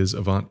 And his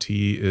Avant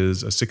tee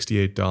is a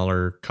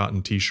 $68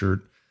 cotton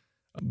T-shirt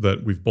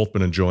that we've both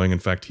been enjoying. In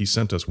fact, he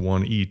sent us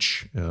one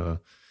each. I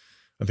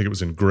think it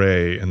was in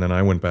gray, and then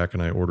I went back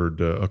and I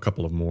ordered a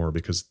couple of more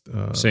because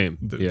they're so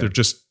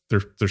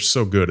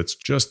good. It's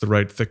just the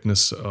right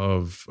thickness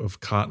of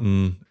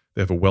cotton.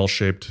 They have a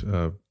well-shaped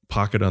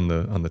pocket on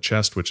the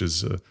chest, which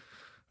is a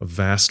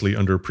vastly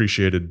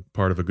underappreciated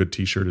part of a good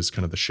T-shirt is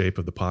kind of the shape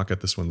of the pocket.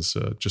 This one's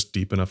just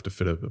deep enough to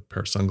fit a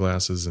pair of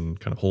sunglasses and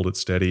kind of hold it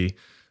steady.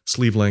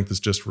 Sleeve length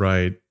is just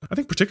right. I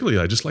think particularly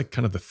I just like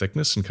kind of the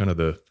thickness and kind of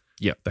the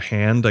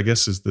hand, I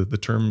guess, is the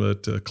term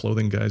that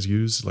clothing guys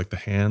use, like the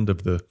hand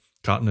of the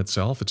cotton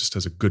itself. It just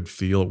has a good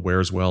feel. It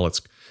wears well.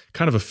 It's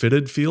kind of a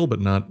fitted feel, but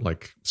not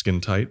like skin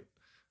tight.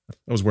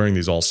 I was wearing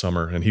these all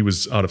summer, and he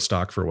was out of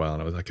stock for a while,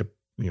 and I kept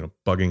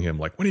bugging him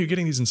like, when are you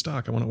getting these in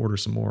stock? I want to order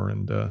some more.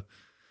 And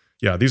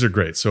these are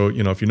great. So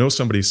if you know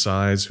somebody's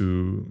size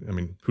who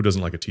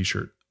doesn't like a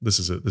T-shirt, this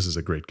is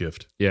a great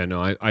gift. Yeah,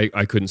 no,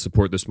 I couldn't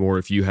support this more.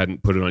 If you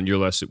hadn't put it on your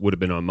list, it would have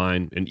been on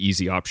mine. An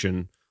easy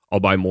option. I'll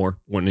buy more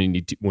when I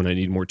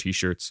need more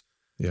T-shirts.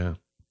 Yeah.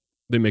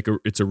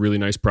 It's a really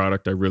nice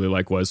product. I really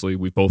like Wesley.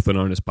 We've both been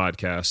on his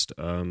podcast.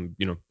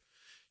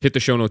 Hit the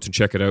show notes and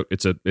check it out.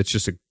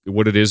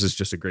 What it is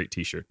just a great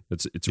T-shirt.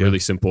 It's a really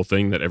simple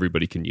thing that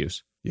everybody can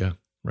use. Yeah,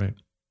 right.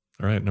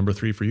 All right, number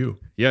 3 for you.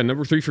 Yeah,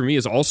 number 3 for me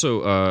is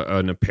also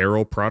an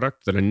apparel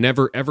product that I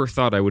never ever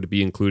thought I would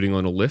be including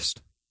on a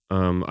list.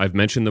 I've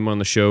mentioned them on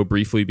the show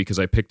briefly because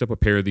I picked up a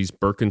pair of these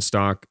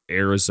Birkenstock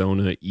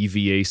Arizona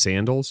EVA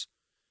sandals.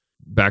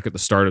 Back at the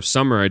start of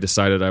summer, I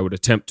decided I would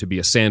attempt to be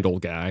a sandal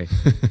guy.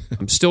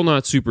 I'm still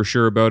not super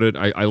sure about it.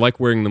 I like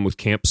wearing them with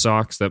camp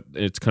socks. That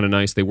it's kind of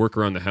nice. They work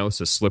around the house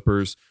as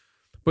slippers.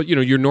 But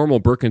your normal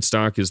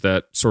Birkenstock is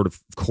that sort of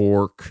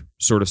cork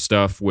sort of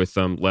stuff with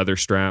leather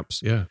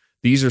straps. Yeah.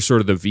 These are sort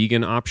of the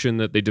vegan option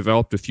that they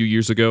developed a few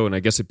years ago, and I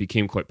guess it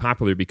became quite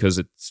popular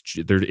because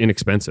they're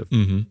inexpensive.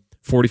 Mm-hmm.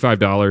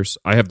 $45.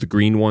 I have the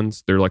green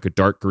ones. They're like a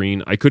dark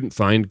green. I couldn't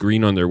find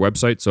green on their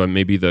website, so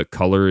maybe the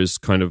color is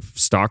kind of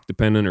stock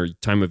dependent or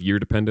time of year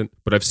dependent.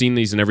 But I've seen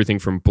these in everything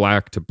from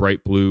black to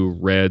bright blue,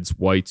 reds,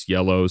 whites,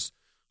 yellows.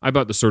 I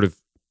bought the sort of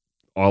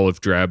olive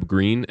drab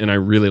green, and I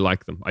really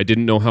like them. I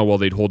didn't know how well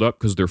they'd hold up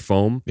because they're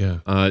foam.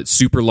 Yeah.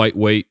 Super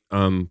lightweight,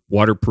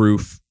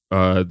 waterproof.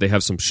 They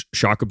have some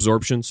shock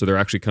absorption, so they're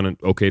actually kind of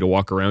okay to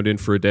walk around in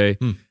for a day.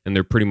 And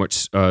they're pretty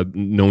much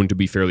known to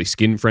be fairly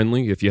skin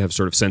friendly if you have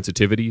sort of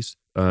sensitivities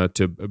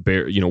to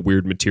bare,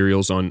 weird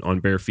materials on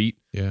bare feet.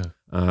 Yeah,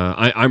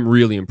 I'm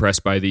really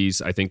impressed by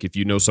these. I think if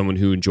you know someone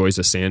who enjoys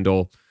a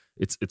sandal,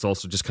 it's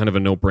also just kind of a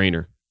no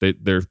brainer.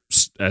 They're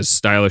as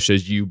stylish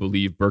as you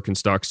believe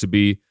Birkenstocks to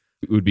be.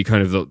 It would be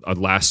kind of a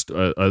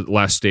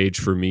last stage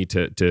for me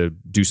to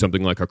do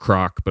something like a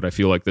Croc, but I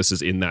feel like this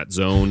is in that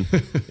zone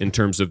in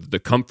terms of the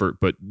comfort,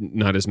 but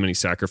not as many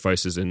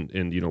sacrifices in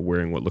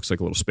wearing what looks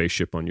like a little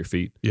spaceship on your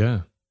feet.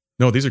 Yeah.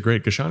 No, these are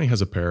great. Gashani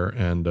has a pair,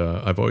 and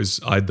I've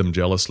always eyed them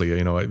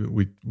jealously.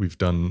 We've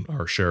done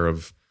our share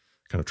of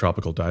kind of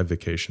tropical dive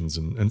vacations,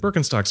 and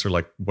Birkenstocks are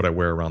like what I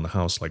wear around the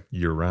house like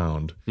year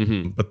round,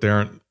 but they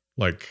aren't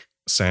like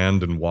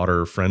sand and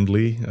water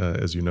friendly,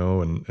 as you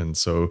know, and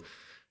so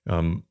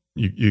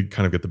you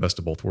kind of get the best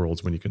of both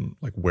worlds when you can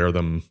like wear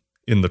them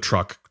in the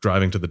truck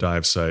driving to the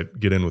dive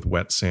site, get in with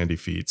wet sandy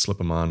feet, slip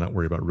them on, not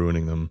worry about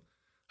ruining them.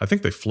 I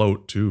think they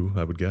float too,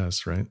 I would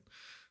guess, right?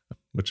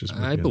 Which is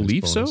I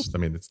believe so. I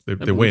mean,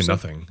 they weigh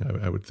nothing.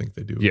 I would think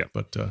they do. Yeah,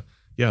 but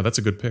that's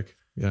a good pick.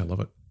 Yeah, I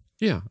love it.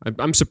 Yeah,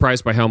 I'm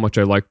surprised by how much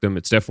I like them.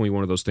 It's definitely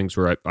one of those things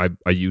where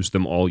I used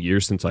them all year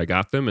since I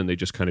got them, and they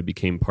just kind of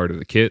became part of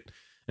the kit.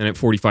 And at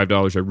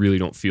 $45, I really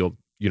don't feel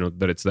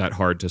that it's that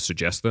hard to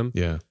suggest them.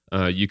 Yeah.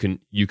 You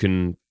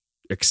can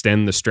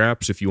extend the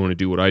straps if you want to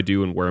do what I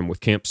do and wear them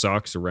with camp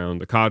socks around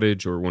the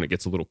cottage or when it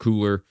gets a little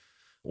cooler,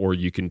 or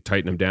you can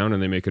tighten them down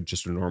and they make it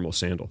just a normal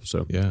sandal.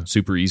 So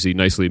super easy,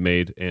 nicely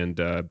made, and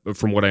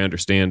from what I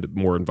understand,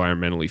 more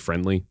environmentally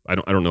friendly. I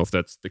don't know if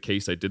that's the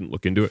case. I didn't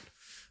look into it,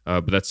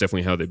 but that's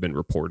definitely how they've been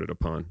reported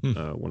upon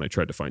when I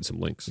tried to find some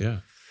links. Yeah,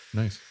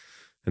 nice.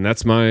 And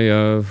that's my,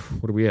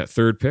 what are we at,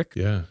 third pick?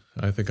 Yeah,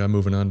 I think I'm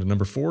moving on to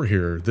number 4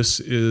 here. This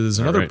is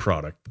another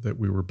product that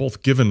we were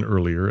both given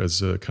earlier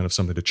as kind of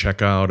something to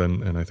check out,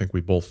 and I think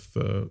we both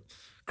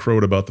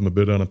crowed about them a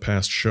bit on a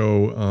past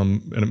show,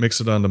 and it makes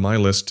it onto my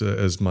list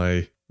as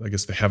my I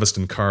guess the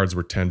Heveston cards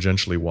were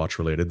tangentially watch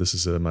related. This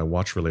is my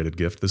watch related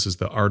gift. This is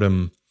the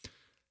Artem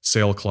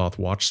sailcloth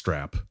watch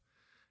strap.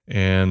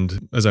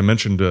 And as I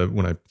mentioned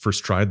when I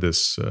first tried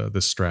this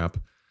strap,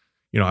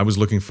 I was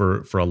looking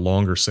for a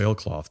longer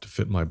sailcloth to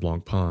fit my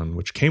Blancpain,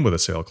 which came with a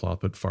sailcloth,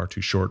 but far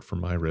too short for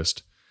my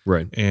wrist.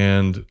 Right.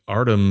 And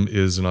Artem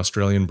is an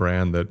Australian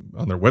brand that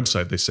on their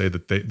website, they say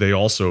that they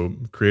also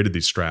created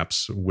these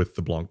straps with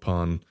the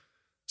Blancpain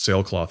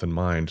sailcloth in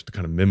mind to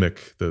kind of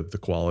mimic the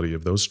quality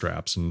of those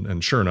straps.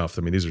 And sure enough,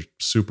 I mean, these are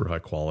super high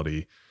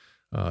quality.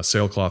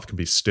 Sailcloth can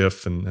be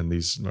stiff, and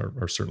these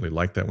are certainly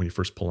like that when you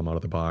first pull them out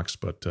of the box.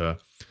 But the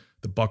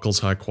buckle's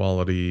high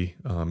quality.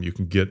 You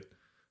can get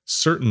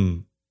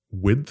certain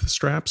width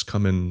straps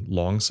come in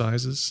long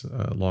sizes,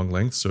 long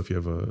lengths. So if you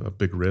have a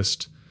big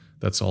wrist,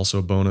 that's also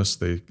a bonus.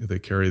 They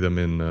carry them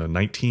in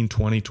 19,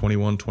 20,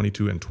 21,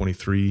 22, and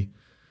 23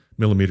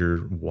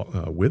 millimeter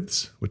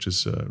widths, which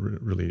is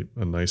really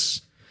a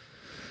nice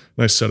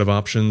set of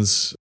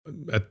options.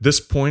 At this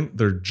point,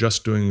 they're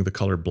just doing the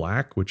color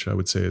black, which I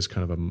would say is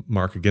kind of a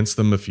mark against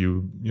them if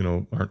you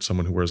aren't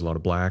someone who wears a lot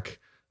of black.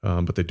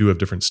 But they do have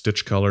different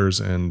stitch colors,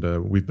 and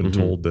we've been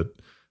told that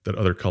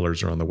other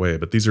colors are on the way.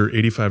 But these are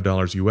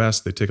 $85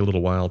 US. They take a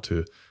little while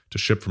to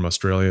ship from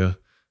Australia.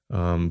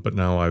 But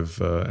now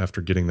I've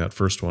after getting that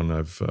first one,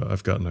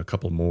 I've gotten a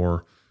couple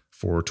more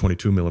for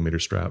 22 millimeter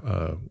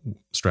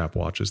strap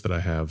watches that I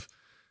have,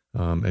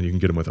 and you can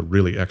get them with a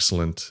really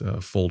excellent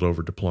fold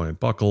over deployant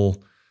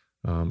buckle,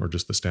 or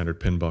just the standard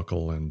pin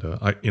buckle. And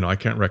I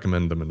can't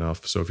recommend them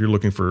enough. So if you're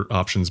looking for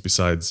options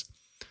besides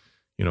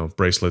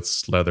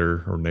bracelets,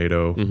 leather, or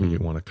NATO, and you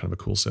want a kind of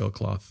a cool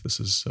sailcloth,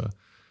 this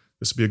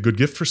would be a good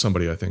gift for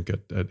somebody, I think,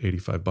 at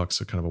 $85,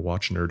 a kind of a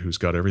watch nerd who's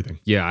got everything.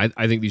 Yeah,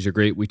 I think these are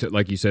great.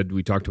 Like you said,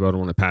 we talked about it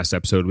on a past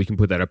episode. We can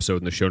put that episode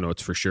in the show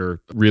notes for sure.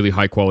 Really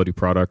high quality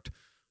product.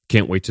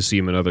 Can't wait to see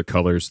them in other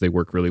colors. They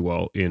work really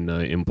well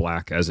in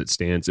black as it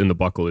stands, and the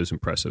buckle is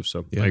impressive.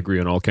 So yeah. I agree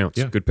on all counts.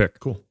 Yeah. Good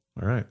pick. Cool.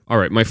 All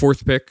right. My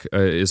fourth pick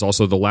is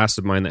also the last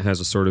of mine that has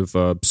a sort of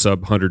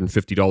sub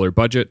 $150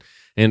 budget,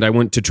 and I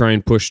went to try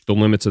and push the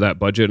limits of that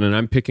budget, and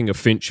I'm picking a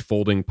Finch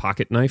folding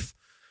pocket knife.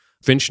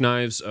 Finch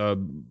Knives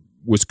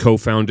was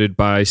co-founded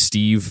by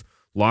Steve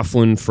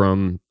Laughlin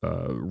from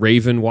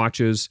Raven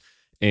Watches,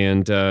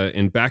 and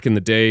back in the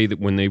day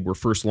when they were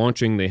first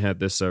launching, they had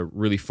this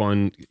really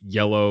fun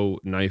yellow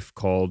knife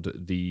called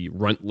the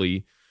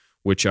Runtley,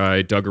 which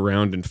I dug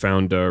around and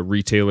found a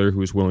retailer who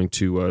was willing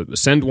to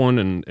send one,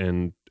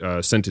 and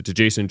sent it to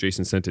Jason.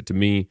 Jason sent it to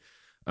me,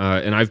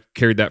 and I've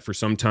carried that for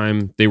some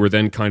time. They were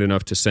then kind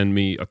enough to send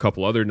me a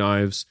couple other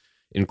knives,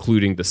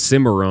 including the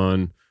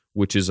Cimarron,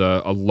 which is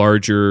a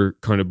larger,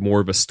 kind of more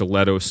of a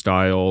stiletto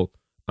style,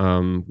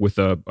 with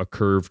a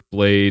curved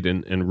blade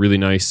and really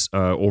nice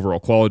overall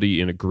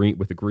quality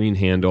with a green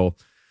handle.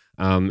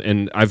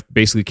 And I've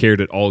basically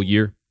carried it all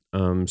year.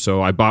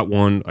 So I bought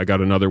one, I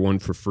got another one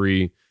for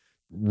free.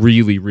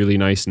 Really, really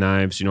nice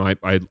knives.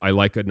 I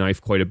like a knife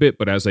quite a bit,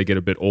 but as I get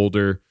a bit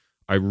older,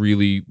 I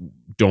really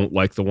don't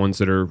like the ones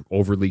that are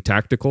overly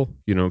tactical.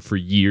 For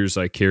years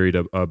I carried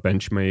a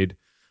Benchmade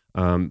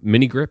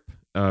mini grip,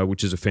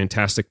 which is a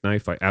fantastic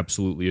knife. I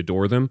absolutely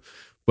adore them,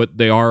 but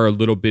they are a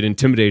little bit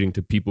intimidating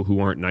to people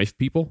who aren't knife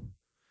people.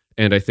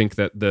 And I think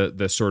that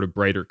the sort of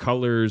brighter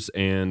colors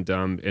and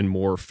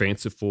more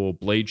fanciful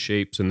blade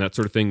shapes and that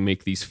sort of thing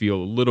make these feel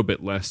a little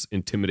bit less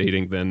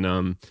intimidating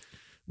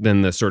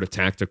than the sort of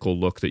tactical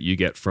look that you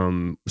get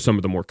from some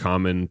of the more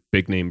common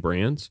big name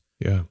brands.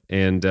 Yeah.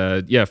 And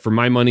for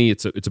my money,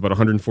 it's about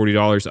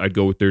 $140. I'd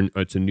go with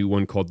it's a new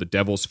one called the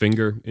Devil's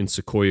Finger in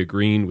Sequoia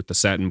Green with the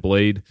satin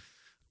blade.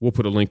 We'll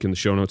put a link in the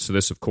show notes to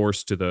this, of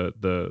course, to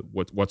the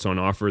what's on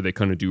offer. They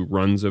kind of do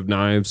runs of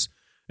knives,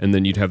 and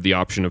then you'd have the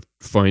option of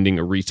finding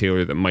a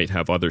retailer that might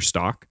have other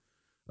stock.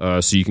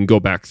 So you can go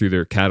back through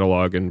their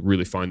catalog and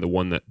really find the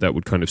one that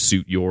would kind of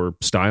suit your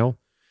style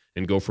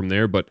and go from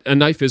there. But a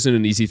knife isn't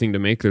an easy thing to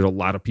make. There's a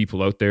lot of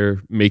people out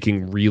there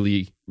making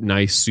really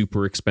nice,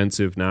 super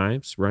expensive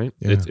knives, right?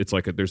 Yeah. It's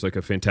like there's like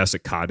a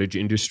fantastic cottage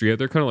industry out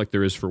there, kind of like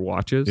there is for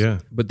watches. Yeah.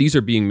 But these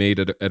are being made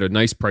at a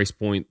nice price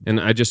point,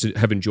 and I just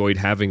have enjoyed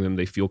having them.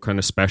 They feel kind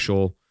of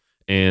special,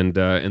 and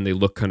they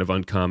look kind of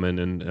uncommon,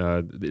 and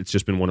it's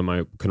just been one of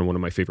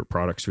my favorite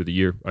products for the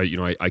year.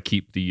 I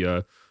keep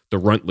the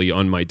Runtley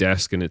on my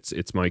desk, and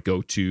it's my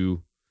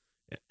go-to.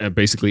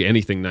 Basically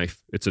anything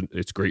knife.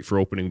 It's great for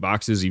opening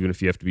boxes, even if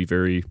you have to be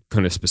very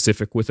kind of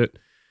specific with it.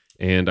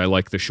 And I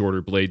like the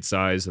shorter blade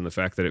size and the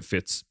fact that it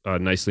fits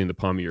nicely in the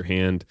palm of your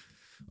hand.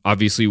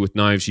 Obviously, with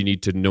knives, you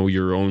need to know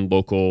your own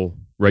local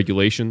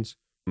regulations.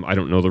 I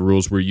don't know the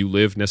rules where you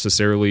live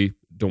necessarily.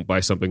 Don't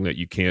buy something that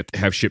you can't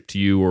have shipped to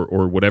you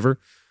or whatever.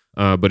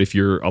 But if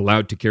you're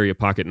allowed to carry a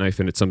pocket knife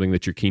and it's something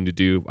that you're keen to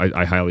do,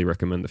 I highly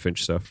recommend the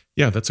Finch stuff.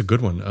 Yeah, that's a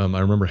good one. I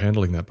remember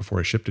handling that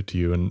before I shipped it to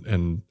you,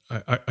 and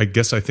I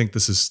guess I think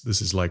this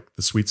is like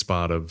the sweet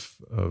spot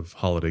of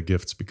holiday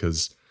gifts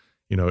because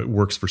it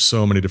works for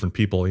so many different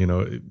people.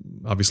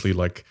 Obviously,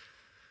 like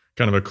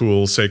kind of a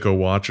cool Seiko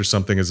watch or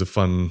something is a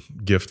fun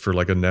gift for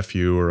like a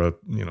nephew or a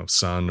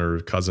son or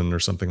cousin or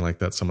something like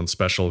that, someone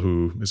special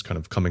who is kind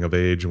of coming of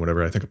age and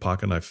whatever. I think a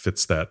pocket knife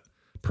fits that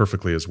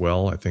perfectly as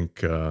well. I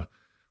think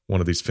one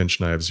of these Finch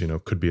knives,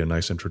 could be a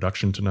nice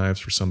introduction to knives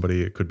for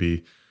somebody. It could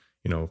be,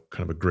 kind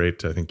of a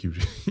great, I think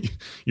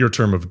your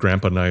term of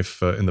grandpa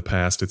knife in the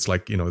past, it's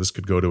like, this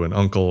could go to an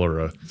uncle or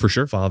a for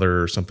sure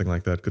father or something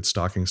like that. Good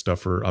stocking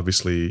stuffer,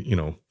 obviously,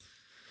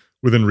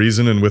 within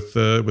reason and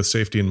with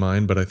safety in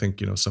mind. But I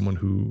think, someone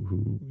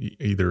who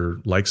either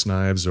likes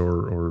knives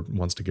or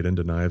wants to get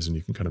into knives, and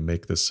you can kind of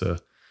make this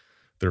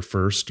their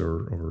first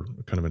or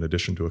kind of an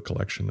addition to a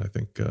collection. I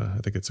think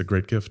it's a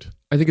great gift.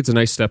 I think it's a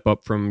nice step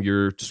up from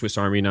your Swiss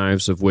Army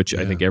knives, of which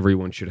I think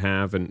everyone should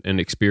have and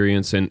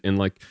experience. And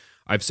like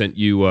I've sent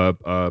you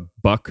a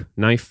buck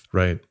knife.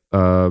 Right.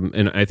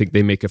 And I think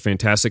they make a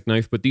fantastic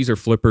knife, but these are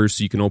flippers,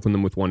 so you can open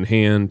them with one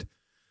hand.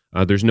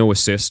 There's no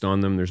assist on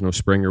them. There's no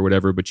spring or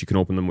whatever, but you can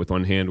open them with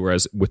one hand.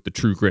 Whereas with the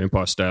true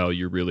grandpa style,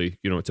 you're really,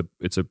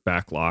 it's a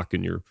back lock,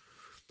 and you're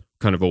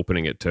kind of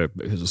opening it to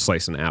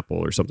slice an apple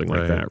or something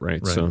like that,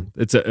 right? So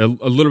it's a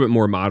little bit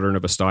more modern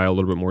of a style, a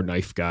little bit more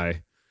knife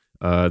guy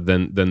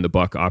than the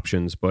buck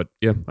options. But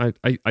yeah,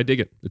 I dig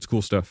it. It's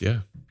cool stuff.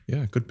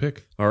 Yeah, good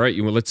pick. All right,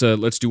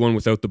 let's do one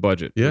without the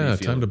budget. Yeah,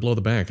 time to blow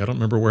the bank. I don't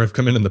remember where I've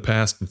come in the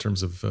past in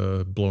terms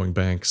of blowing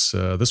banks.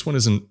 This one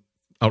isn't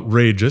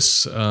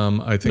outrageous.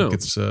 I think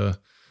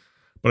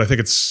but I think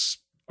it's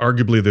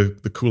arguably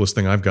the coolest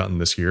thing I've gotten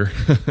this year.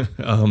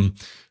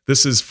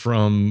 This is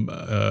from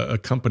a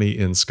company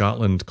in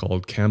Scotland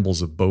called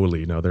Campbell's of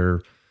Bowley. Now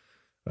they're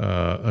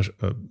a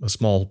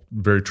small,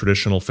 very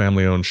traditional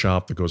family-owned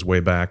shop that goes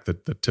way back.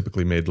 That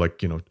typically made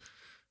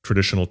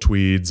traditional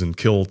tweeds and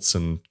kilts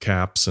and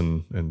caps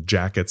and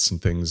jackets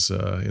and things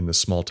in this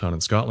small town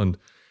in Scotland.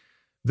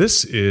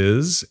 This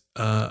is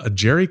a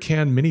jerry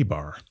can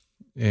minibar,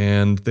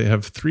 and they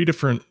have 3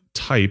 different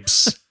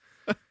types.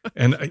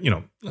 And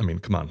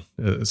come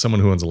on,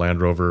 someone who owns a Land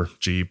Rover,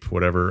 Jeep,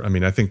 whatever.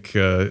 I think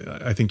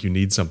you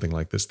need something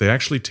like this. They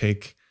actually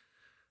take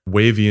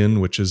Wavian,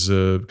 which is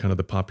kind of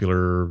the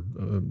popular,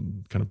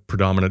 kind of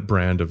predominant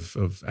brand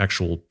of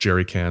actual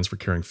jerry cans for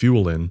carrying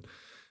fuel in,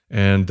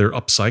 and they're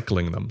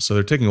upcycling them. So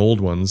they're taking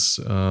old ones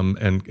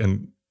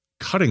and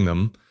cutting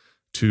them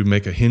to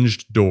make a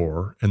hinged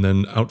door, and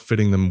then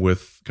outfitting them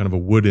with kind of a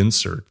wood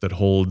insert that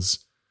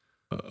holds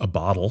a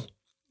bottle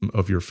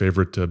of your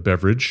favorite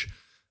beverage,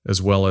 as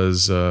well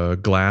as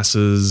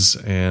glasses,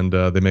 and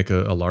they make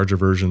a larger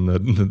version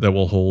that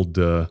will hold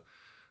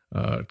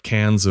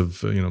cans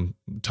of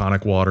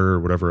tonic water or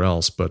whatever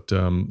else. But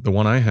the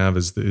one I have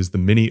is the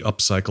mini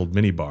upcycled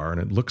mini bar,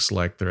 and it looks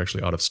like they're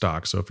actually out of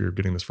stock. So if you're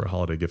getting this for a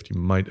holiday gift, you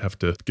might have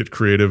to get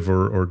creative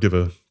or give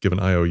an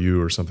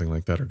IOU or something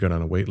like that, or get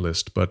on a wait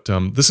list. But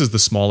this is the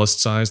smallest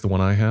size, the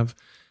one I have.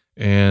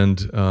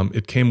 And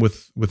it came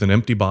with an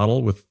empty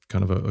bottle with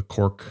kind of a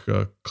cork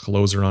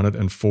closer on it,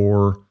 and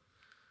 4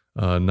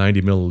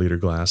 90 milliliter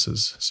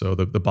glasses. So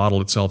the bottle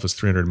itself is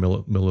 300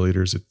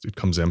 milliliters. It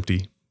comes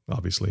empty,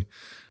 obviously,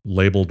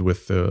 labeled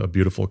with a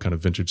beautiful kind of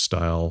vintage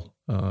style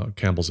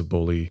Campbell's of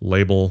Bowley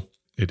label.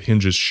 It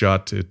hinges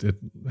shut. It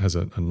has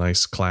a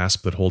nice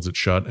clasp that holds it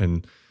shut.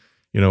 And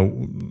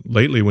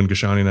lately when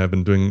Gashani and I have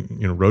been doing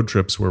road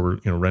trips where we're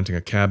renting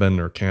a cabin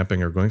or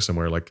camping or going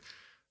somewhere, like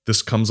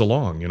this comes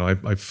along.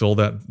 I fill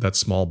that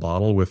small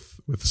bottle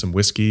with some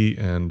whiskey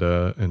and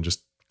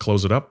just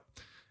close it up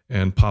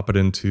and pop it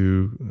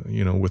into,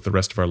 with the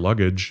rest of our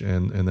luggage.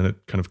 And then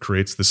it kind of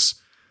creates this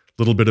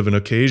little bit of an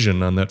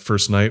occasion on that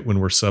first night when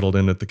we're settled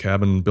in at the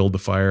cabin, build the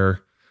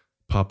fire,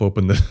 pop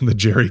open the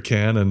jerry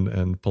can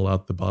and pull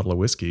out the bottle of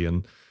whiskey.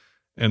 And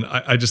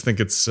I just think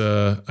it's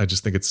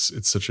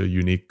such a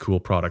unique, cool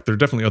product. There are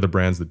definitely other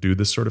brands that do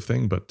this sort of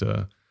thing, but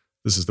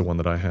this is the one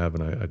that I have,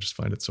 and I just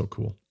find it so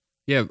cool.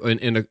 Yeah.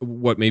 And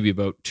what, maybe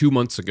about 2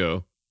 months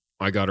ago,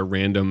 I got a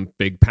random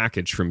big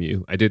package from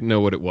you. I didn't know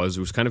what it was.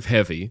 It was kind of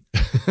heavy.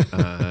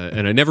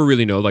 And I never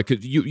really know. Like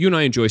you and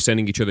I enjoy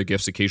sending each other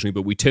gifts occasionally,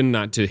 but we tend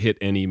not to hit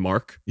any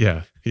mark.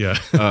 Yeah.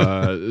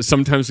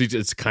 Sometimes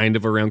it's kind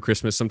of around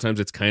Christmas. Sometimes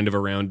it's kind of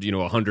around,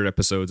 100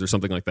 episodes or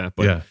something like that.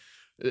 But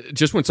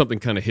just when something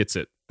kind of hits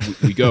it,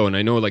 we go. And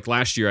I know like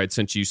last year I'd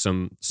sent you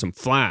some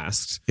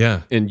flasks.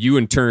 Yeah. And you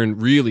in turn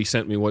really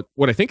sent me what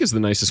I think is the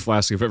nicest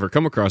flask I've ever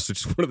come across,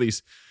 which is one of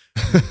these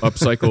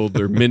upcycled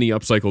or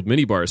upcycled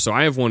mini bars. So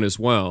I have one as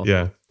well.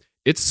 Yeah.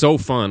 It's so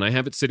fun. I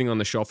have it sitting on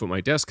the shelf at my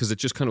desk because it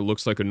just kind of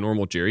looks like a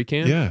normal jerry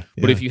can. Yeah.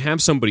 But if you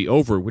have somebody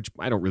over, which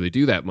I don't really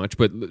do that much,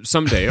 but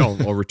someday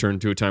I'll return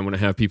to a time when I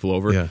have people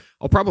over. Yeah.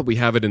 I'll probably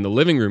have it in the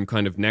living room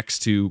kind of next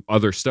to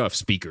other stuff,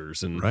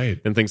 speakers and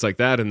things like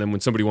that. And then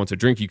when somebody wants a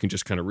drink, you can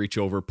just kind of reach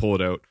over, pull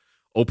it out,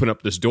 open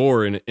up this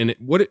door. And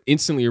what it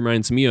instantly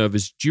reminds me of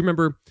is, do you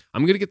remember,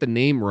 I'm going to get the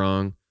name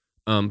wrong,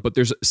 but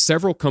there's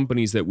several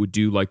companies that would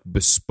do like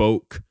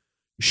bespoke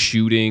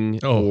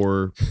shooting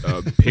or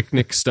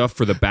picnic stuff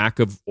for the back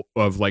of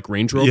like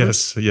Range Rovers.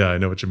 Yes. Yeah. I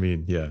know what you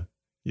mean. Yeah.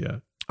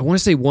 I want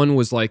to say one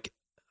was like,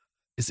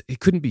 it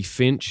couldn't be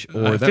Finch,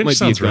 or that Finch might be a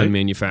sounds gun right.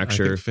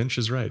 manufacturer. I think Finch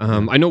is right.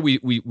 I know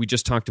we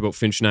just talked about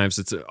Finch knives.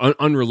 It's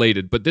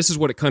unrelated, but this is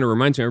what it kind of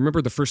reminds me. I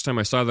remember the first time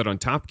I saw that on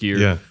Top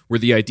Gear, where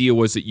the idea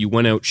was that you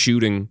went out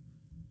shooting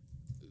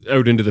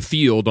out into the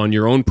field on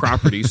your own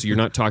property, so you're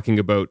not talking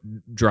about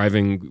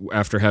driving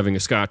after having a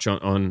scotch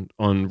on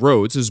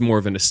roads. This is more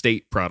of an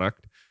estate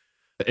product,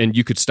 and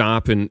you could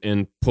stop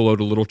and pull out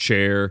a little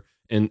chair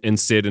and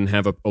sit and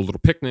have a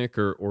little picnic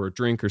or a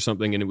drink or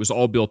something, and it was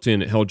all built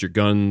in. It held your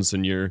guns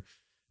and your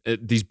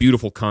these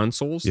beautiful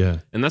consoles. Yeah.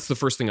 And that's the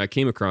first thing I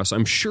came across.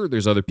 I'm sure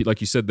there's other people,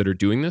 like you said, that are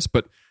doing this,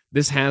 but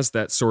this has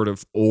that sort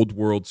of old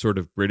world, sort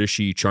of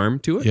Britishy charm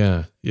to it.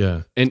 Yeah,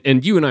 yeah.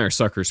 And you and I are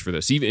suckers for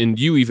this,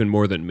 even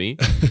more than me.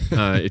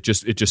 It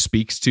just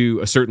speaks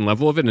to a certain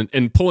level of it.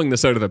 And pulling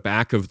this out of the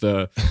back of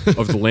the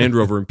Land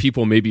Rover, and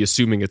people maybe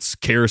assuming it's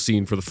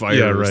kerosene for the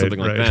fire or something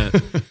like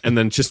that, and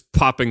then just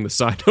popping the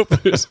side open.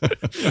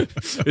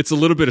 It's a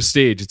little bit of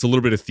stage, it's a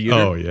little bit of theater.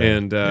 Oh yeah.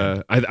 And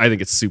I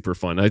think it's super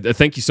fun. I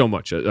thank you so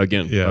much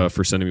again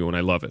for sending me one.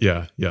 I love it.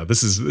 Yeah, yeah.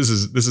 This is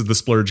the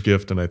splurge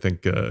gift, and I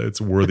think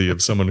it's worthy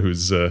of someone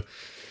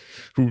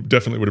who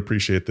definitely would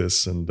appreciate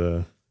this. And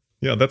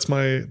that's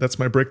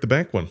my break the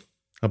bank one.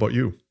 How about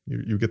you?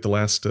 You get the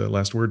last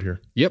word here.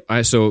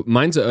 Yep. So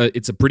mine's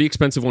it's a pretty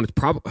expensive one. It's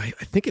probably,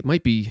 I think it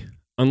might be,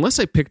 unless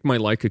I picked my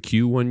Leica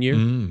Q one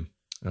year.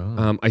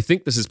 I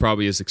think this is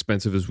probably as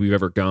expensive as we've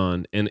ever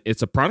gone, and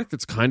it's a product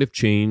that's kind of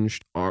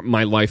changed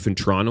my life in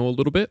Toronto a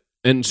little bit,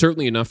 and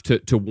certainly enough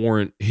to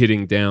warrant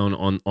hitting down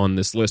on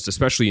this list,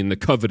 especially in the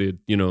coveted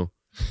no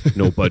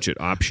budget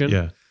option.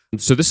 Yeah.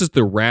 So this is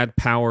the Rad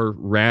Power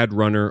Rad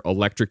Runner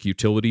electric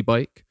utility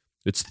bike.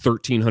 It's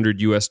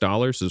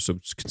 $1,300 so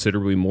it's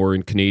considerably more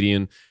in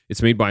Canadian.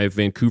 It's made by a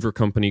Vancouver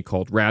company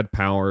called Rad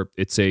Power.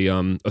 It's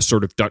a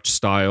sort of Dutch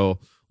style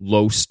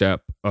low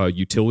step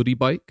utility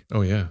bike.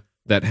 Oh yeah.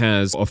 That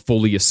has a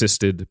fully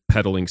assisted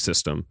pedaling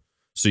system.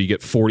 So you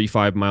get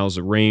 45 miles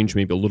of range,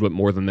 maybe a little bit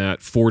more than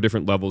that, 4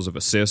 different levels of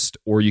assist,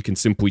 or you can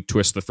simply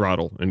twist the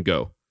throttle and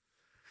go.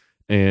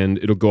 And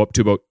it'll go up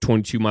to about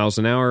 22 miles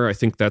an hour. I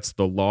think that's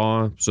the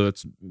law. So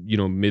that's,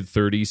 mid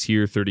 30s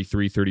here,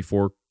 33,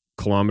 34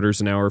 kilometers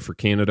an hour for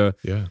Canada.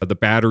 Yeah. The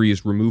battery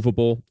is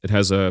removable. It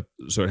has a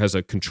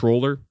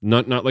controller,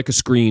 not like a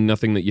screen,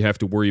 nothing that you have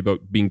to worry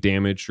about being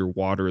damaged or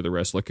water or the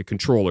rest, like a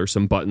controller,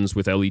 some buttons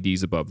with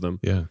LEDs above them.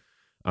 Yeah.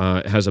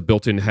 It has a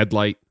built-in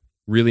headlight,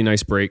 really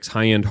nice brakes,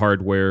 high-end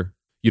hardware.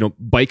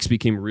 Bikes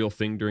became a real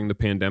thing during the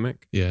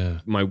pandemic. Yeah.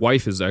 My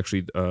wife is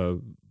actually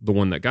the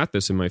one that got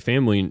this in my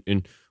family,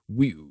 and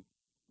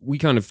we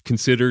kind of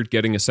considered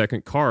getting a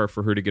second car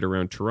for her to get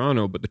around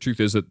Toronto, but the truth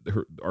is that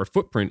our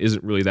footprint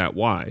isn't really that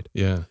wide.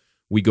 Yeah.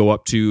 We go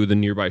up to the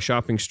nearby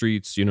shopping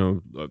streets,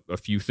 a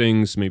few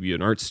things, maybe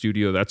an art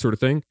studio, that sort of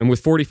thing. And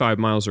with 45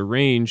 miles of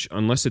range,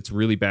 unless it's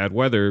really bad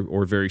weather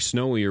or very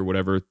snowy or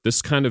whatever,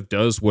 this kind of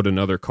does what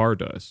another car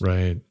does.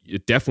 Right.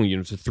 It definitely,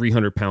 it's a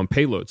 300-pound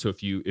payload. So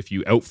if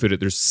you outfit it,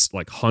 there's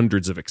like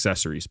hundreds of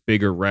accessories,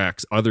 bigger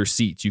racks, other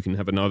seats. You can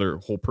have another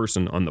whole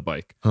person on the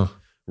bike. Huh.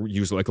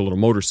 Use like a little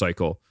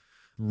motorcycle.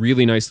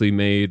 Really nicely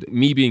made.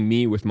 Me being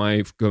me with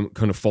my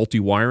kind of faulty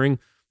wiring,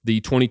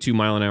 the 22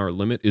 mile an hour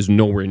limit is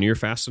nowhere near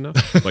fast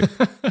enough. Like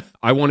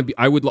I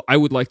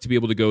would like to be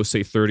able to go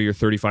say 30 or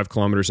 35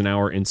 kilometers an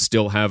hour and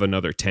still have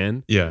another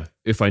 10. Yeah.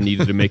 If I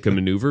needed to make a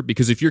maneuver,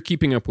 because if you're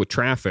keeping up with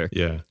traffic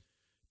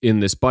in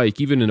this bike,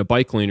 even in a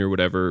bike lane or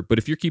whatever, but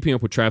if you're keeping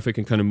up with traffic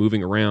and kind of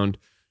moving around,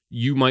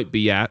 you might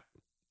be at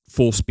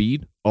full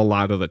speed a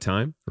lot of the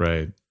time.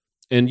 Right.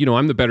 And,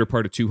 I'm the better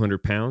part of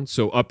 200 pounds.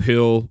 So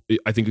uphill,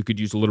 I think it could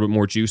use a little bit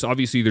more juice.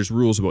 Obviously, there's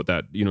rules about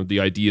that.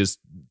 The idea is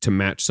to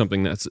match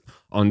something that's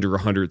under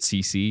 100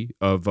 cc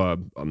of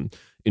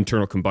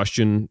internal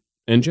combustion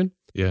engine.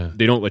 Yeah.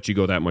 They don't let you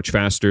go that much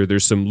faster.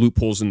 There's some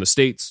loopholes in the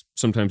States.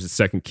 Sometimes it's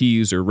second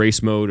keys or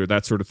race mode or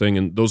that sort of thing.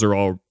 And those are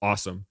all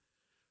awesome.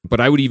 But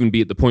I would even be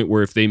at the point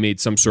where if they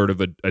made some sort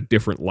of a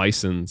different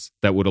license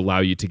that would allow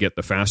you to get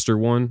the faster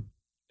one,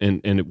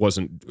 and it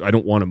wasn't, I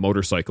don't want a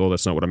motorcycle.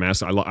 That's not what I'm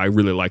asking. I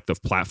really like the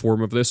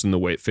platform of this and the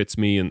way it fits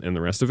me and the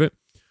rest of it.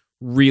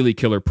 Really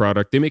killer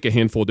product. They make a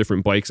handful of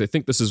different bikes. I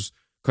think this is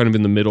kind of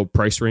in the middle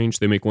price range.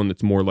 They make one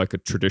that's more like a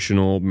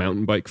traditional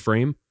mountain bike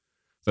frame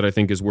that I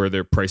think is where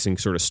their pricing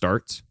sort of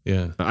starts.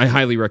 Yeah. I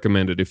highly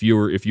recommend it. If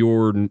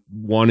you're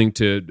wanting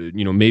to,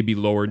 maybe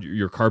lower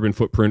your carbon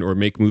footprint or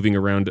make moving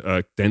around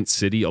a dense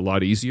city a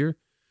lot easier,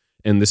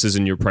 and this is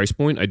in your price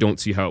point, I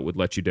don't see how it would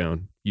let you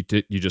down. You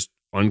just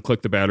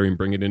unclick the battery and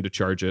bring it in to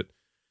charge it.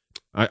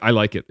 I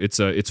like it.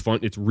 It's fun.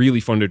 It's really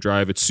fun to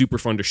drive. It's super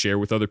fun to share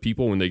with other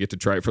people when they get to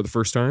try it for the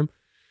first time,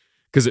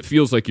 because it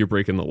feels like you're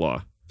breaking the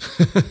law.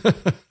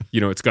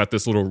 It's got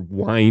this little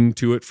whine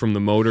to it from the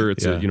motor.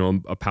 It's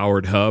a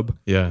powered hub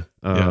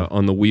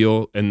on the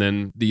wheel, and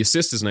then the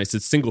assist is nice.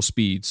 It's single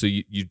speed, so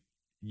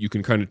you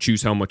can kind of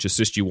choose how much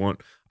assist you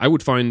want. I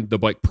would find the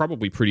bike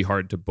probably pretty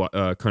hard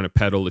to kind of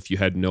pedal if you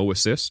had no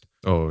assist.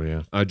 Oh,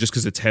 yeah. Just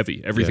because it's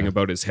heavy. Everything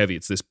about it is heavy.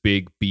 It's this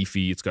big,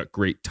 beefy, it's got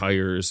great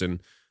tires,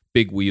 and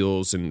big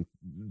wheels and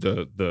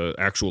the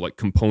actual like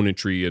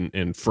componentry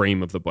and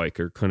frame of the bike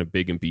are kind of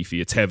big and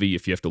beefy. It's heavy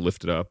if you have to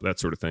lift it up, that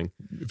sort of thing.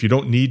 If you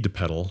don't need to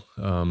pedal,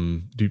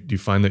 do you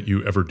find that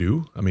you ever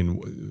do? I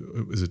mean,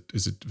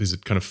 is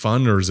it kind of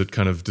fun, or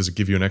does it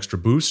give you an extra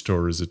boost,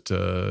 or is it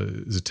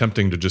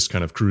tempting to just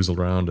kind of cruise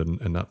around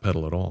and not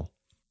pedal at all?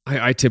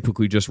 I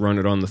typically just run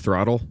it on the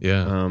throttle.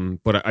 Yeah.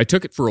 But I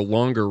took it for a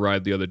longer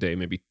ride the other day,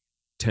 maybe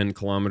 10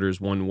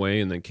 kilometers one way,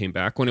 and then came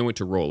back when I went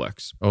to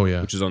Rolex. Oh yeah,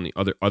 which is on the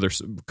other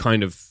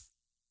kind of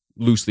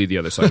loosely the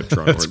other side of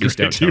Toronto, or at least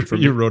downtown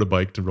from you rode a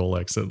bike to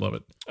Rolex. I love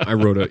it. I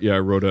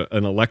rode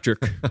an electric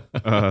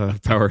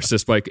power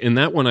assist bike. And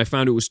that one I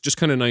found it was just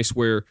kind of nice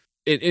where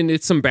and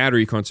it's some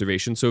battery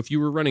conservation. So if you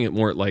were running it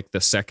more at like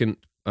the second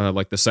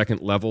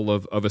level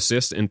of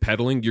assist and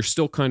pedaling, you're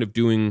still kind of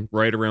doing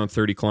right around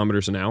 30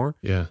 kilometers an hour,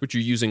 but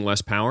you're using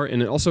less power.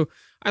 And it also,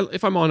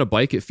 if I'm on a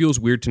bike, it feels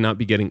weird to not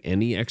be getting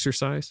any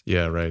exercise.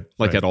 Yeah, right.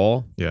 At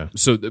all. Yeah.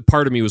 So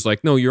part of me was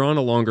like, no, you're on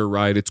a longer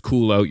ride. It's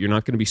cool out. You're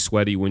not going to be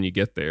sweaty when you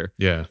get there.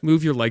 Yeah.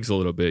 Move your legs a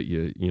little bit.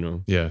 You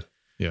know. Yeah.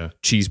 Yeah.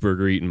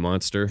 Cheeseburger eating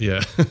monster.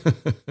 Yeah.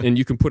 And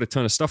you can put a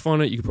ton of stuff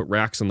on it. You can put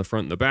racks on the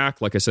front and the back.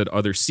 Like I said,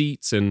 other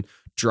seats and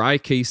dry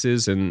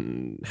cases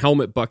and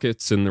helmet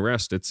buckets and the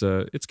rest. It's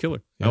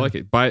killer. Yeah. I like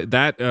it. Buy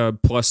that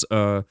plus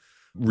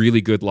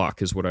really good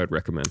lock is what I'd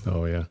recommend.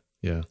 Oh yeah.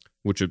 Yeah.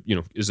 Which,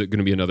 is it going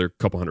to be another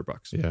couple $100?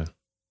 Yeah.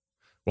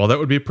 Well, that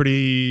would be a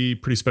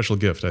pretty special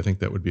gift. I think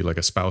that would be like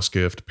a spouse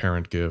gift,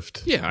 parent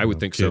gift. Yeah, I would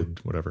think kid,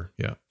 so. Whatever.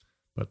 Yeah.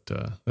 But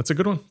that's a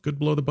good one. Good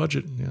below the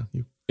budget. Yeah.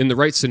 In the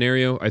right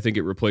scenario, I think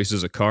it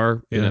replaces a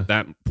car. And at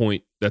that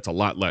point, that's a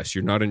lot less.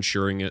 You're not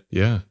insuring it.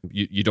 Yeah.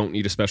 You don't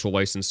need a special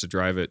license to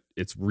drive it.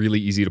 It's really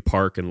easy to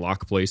park and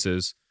lock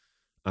places.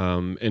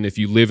 And if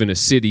you live in a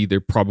city, they're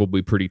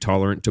probably pretty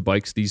tolerant to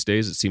bikes these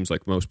days. It seems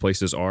like most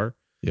places are.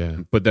 Yeah.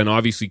 But then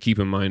obviously keep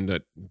in mind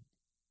that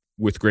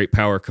with great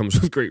power comes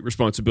with great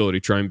responsibility.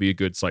 Try and be a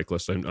good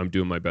cyclist. I'm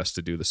doing my best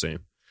to do the same.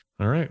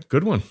 All right.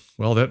 Good one.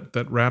 Well,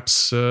 that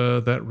wraps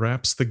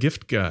the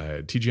gift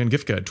guide, TGN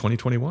gift guide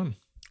 2021.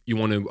 You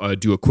want to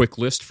do a quick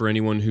list for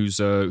anyone who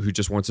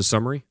just wants a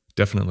summary?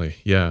 Definitely.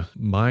 Yeah.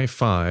 My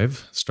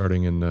 5,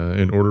 starting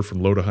in order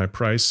from low to high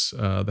price,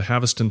 the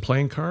Haviston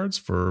playing cards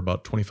for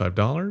about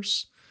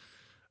 $25.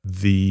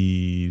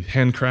 The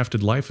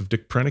Handcrafted Life of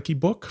Dick Prenicky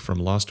book from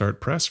Lost Art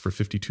Press for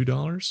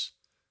 $52.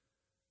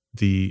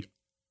 The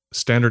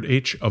Standard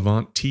H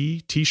Avant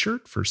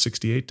t-shirt for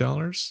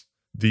 $68.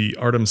 The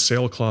Artem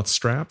sailcloth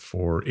strap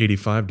for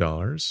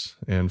 $85.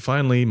 And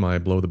finally, my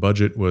below the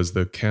budget was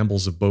the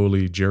Campbell's of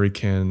Bowley jerry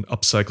can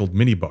upcycled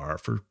mini bar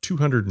for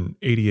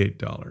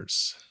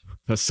 $288.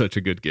 That's such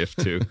a good gift,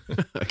 too.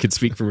 I can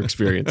speak from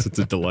experience. It's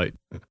a delight.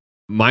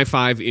 My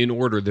 5 in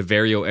order, the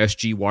Vario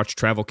SG watch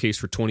travel case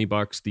for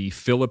 $20, the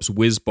Philips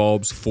Whiz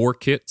Bulbs 4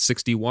 kit,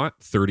 60 watt,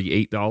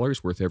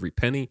 $38, worth every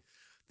penny.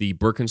 The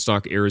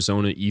Birkenstock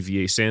Arizona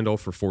EVA sandal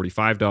for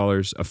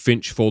 $45. A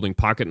Finch folding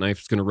pocket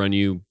knife is going to run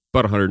you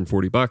about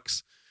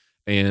 $140.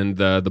 And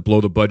the below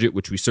the budget,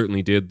 which we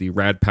certainly did, the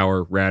Rad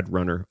Power Rad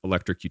Runner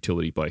electric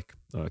utility bike,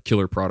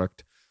 killer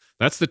product.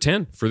 That's the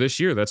 10 for this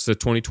year. That's the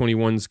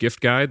 2021's gift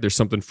guide. There's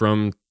something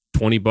from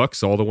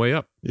 $20 all the way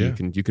up. Yeah.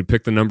 You can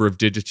pick the number of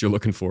digits you're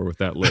looking for with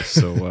that list.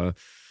 So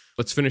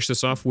let's finish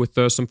this off with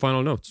some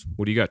final notes.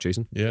 What do you got,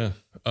 Jason? Yeah.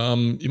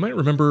 You might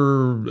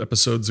remember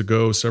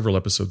several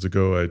episodes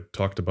ago, I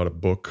talked about a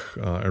book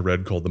I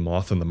read called The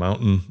Moth and the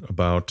Mountain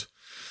about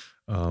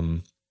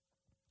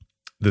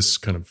this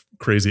kind of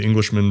crazy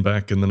Englishman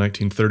back in the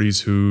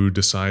 1930s who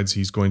decides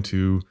he's going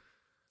to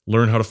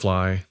learn how to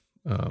fly,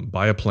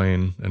 buy a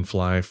plane and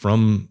fly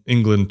from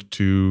England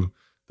to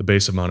the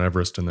base of Mount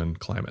Everest and then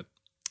climb it.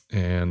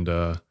 And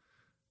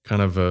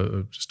kind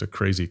of just a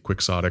crazy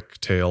quixotic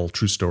tale,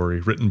 true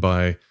story, written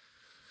by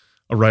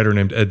a writer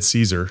named Ed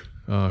Caesar,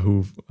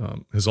 who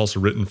has also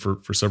written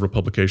for several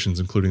publications,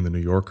 including The New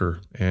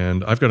Yorker.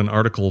 And I've got an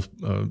article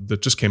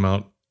that just came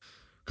out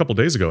a couple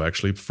days ago,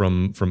 actually,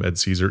 from Ed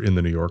Caesar in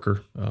The New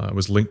Yorker. I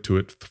was linked to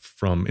it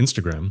from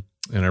Instagram,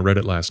 and I read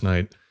it last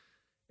night.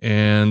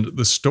 And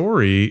the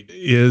story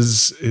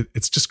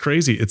it's just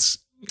crazy. It's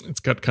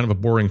got kind of a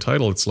boring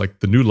title. It's like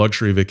the new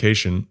luxury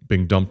vacation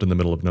being dumped in the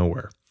middle of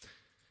nowhere.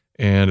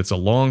 And it's a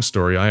long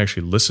story. I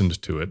actually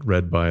listened to it,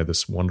 read by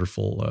this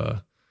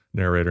wonderful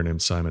narrator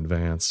named Simon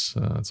Vance.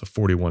 It's a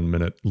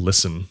 41-minute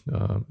listen,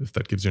 if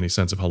that gives you any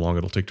sense of how long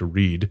it'll take to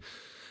read.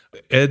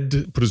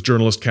 Ed put his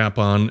journalist cap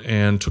on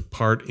and took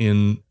part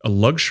in a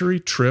luxury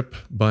trip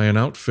by an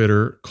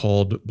outfitter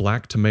called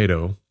Black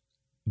Tomato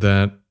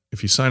that,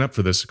 if you sign up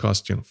for this, it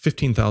costs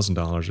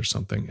 $15,000 or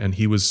something. And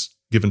he was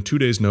given 2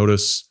 days'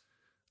 notice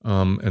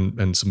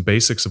and some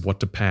basics of what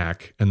to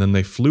pack. And then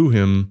they flew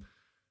him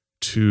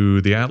to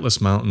the Atlas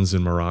Mountains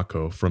in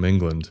Morocco from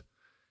England,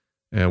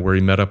 where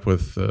he met up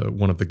with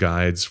one of the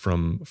guides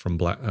from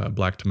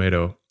Black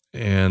Tomato.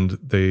 And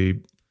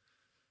they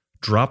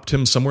dropped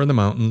him somewhere in the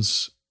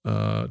mountains,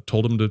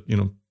 told him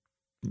to,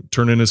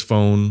 turn in his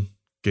phone,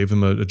 gave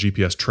him a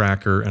GPS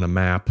tracker and a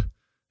map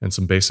and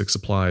some basic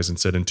supplies and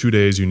said, in 2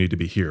 days, you need to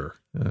be here.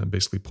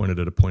 Basically pointed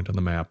at a point on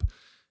the map.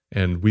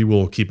 and we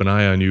will keep an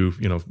eye on you,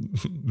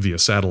 via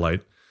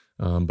satellite.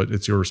 But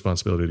it's your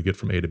responsibility to get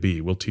from A to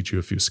B. We'll teach you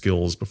a few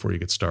skills before you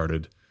get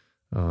started.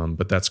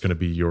 But that's going to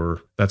be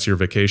your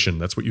vacation.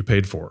 That's what you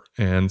paid for.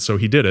 And so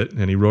he did it,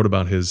 and he wrote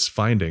about his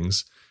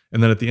findings.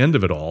 And then at the end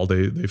of it all,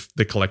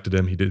 they collected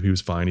him. He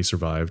was fine. He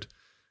survived.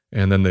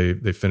 And then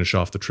they finish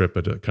off the trip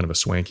at a kind of a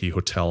swanky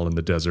hotel in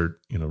the desert,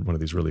 one of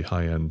these really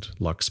high-end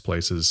luxe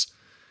places.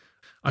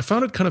 I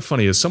found it kind of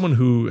funny as someone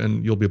who,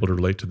 and you'll be able to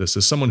relate to this,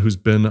 as someone who's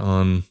been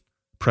on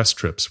press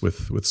trips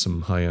with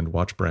some high-end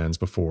watch brands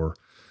before.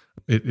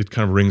 It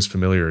kind of rings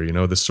familiar,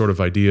 this sort of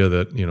idea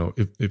that,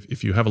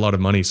 if you have a lot of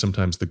money,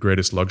 sometimes the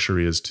greatest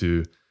luxury is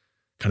to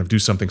kind of do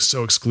something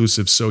so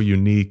exclusive, so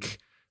unique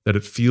that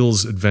it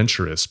feels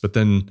adventurous. But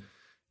then,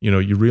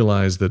 you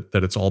realize that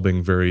it's all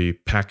being very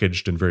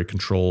packaged and very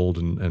controlled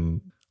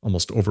and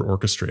almost over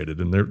orchestrated.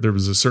 And there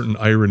was a certain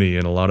irony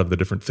in a lot of the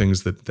different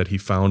things that he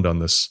found on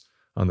this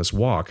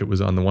walk. It was,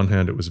 on the one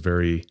hand, it was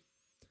very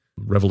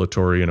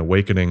revelatory and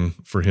awakening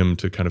for him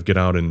to kind of get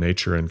out in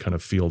nature and kind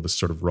of feel this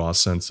sort of raw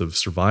sense of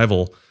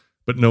survival,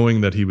 but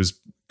knowing that he was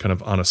kind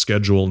of on a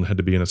schedule and had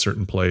to be in a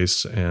certain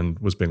place and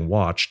was being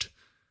watched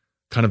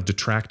kind of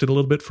detracted a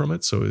little bit from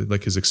it. So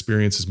like his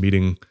experiences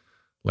meeting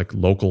like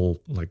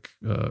local,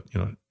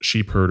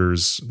 sheep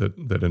herders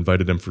that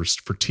invited him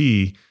for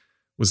tea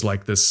was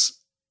like this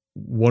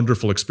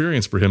wonderful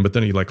experience for him. But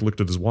then he like looked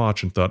at his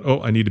watch and thought,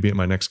 oh, I need to be at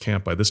my next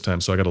camp by this time.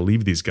 So I got to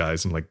leave these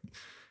guys. And like,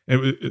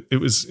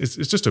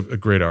 it's just a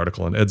great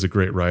article, and Ed's a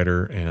great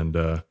writer, and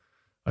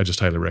I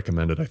just highly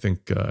recommend it. I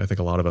think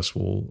a lot of us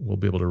will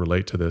be able to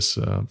relate to this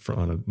on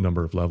a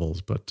number of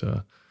levels. But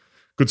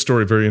good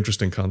story, very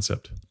interesting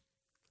concept.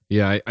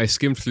 Yeah, I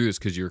skimmed through this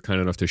because you were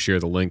kind enough to share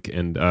the link,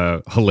 and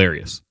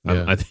hilarious.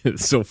 Yeah. I think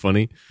it's so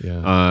funny,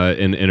 yeah.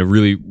 And a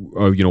really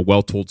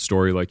well told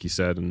story, like you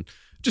said, and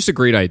just a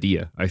great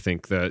idea. I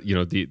think that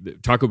the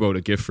talk about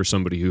a gift for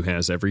somebody who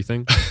has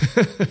everything.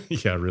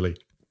 Yeah, really.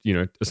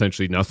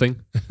 Essentially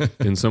nothing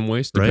in some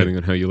ways, depending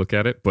on how you look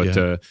at it. But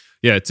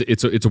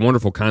it's a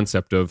wonderful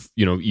concept of,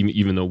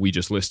 even though we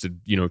just listed,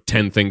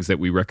 10 things that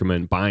we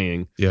recommend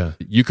buying. Yeah.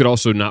 You could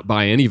also not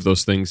buy any of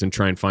those things and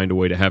try and find a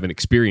way to have an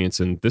experience.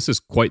 And this is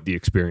quite the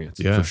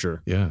experience, for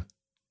sure. Yeah.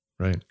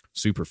 Right.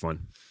 Super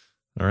fun.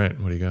 All right.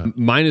 What do you got?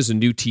 Mine is a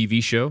new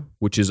TV show,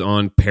 which is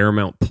on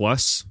Paramount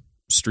Plus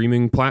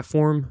streaming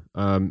platform,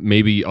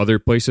 maybe other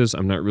places.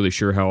 I'm not really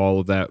sure how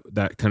all of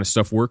that kind of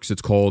stuff works.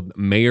 It's called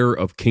Mayor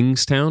of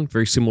Kingstown,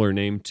 very similar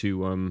name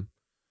to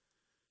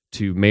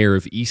Mayor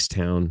of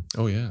Easttown.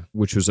 Oh yeah,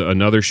 which was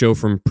another show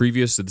from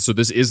previous. So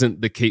this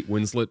isn't the Kate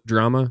Winslet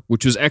drama,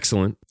 which was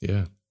excellent.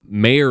 Yeah.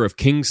 Mayor of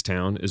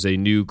Kingstown is a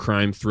new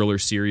crime thriller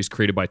series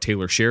created by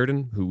Taylor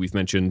Sheridan, who we've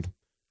mentioned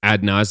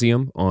ad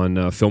nauseum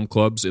on film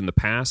clubs in the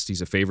past.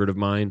 He's a favorite of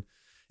mine.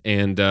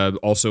 And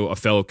also a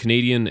fellow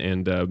Canadian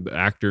and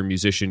actor,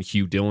 musician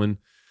Hugh Dillon.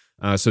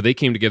 So they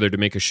came together to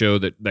make a show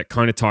that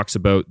kind of talks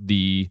about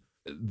the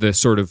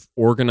sort of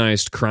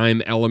organized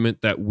crime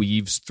element that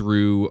weaves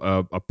through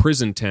a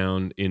prison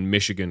town in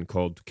Michigan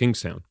called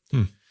Kingstown.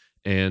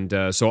 And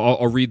so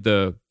I'll read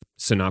the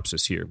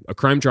synopsis here. A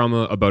crime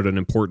drama about an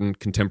important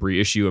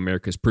contemporary issue,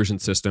 America's prison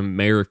system.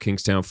 Mayor of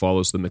Kingstown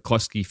follows the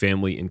McCluskey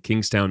family in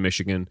Kingstown,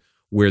 Michigan,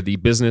 where the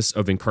business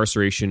of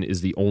incarceration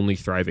is the only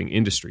thriving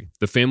industry.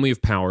 The family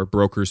of power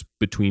brokers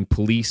between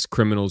police,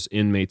 criminals,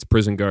 inmates,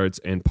 prison guards,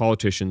 and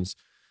politicians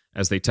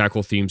as they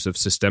tackle themes of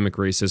systemic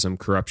racism,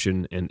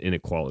 corruption, and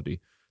inequality.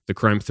 The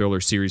crime thriller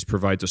series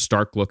provides a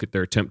stark look at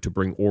their attempt to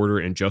bring order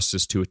and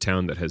justice to a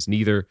town that has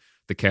neither.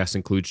 The cast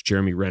includes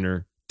Jeremy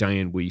Renner,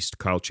 Diane Wiest,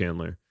 Kyle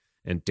Chandler,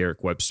 and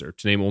Derek Webster,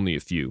 to name only a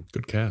few.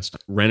 Good cast.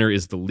 Renner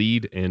is the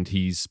lead, and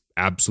he's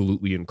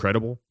absolutely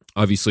incredible.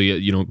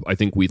 Obviously, I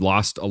think we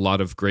lost a lot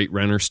of great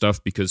Renner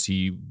stuff because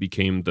he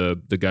became the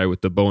guy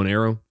with the bow and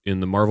arrow in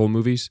the Marvel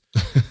movies.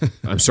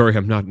 I'm sorry,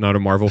 I'm not a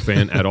Marvel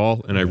fan at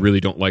all, and I really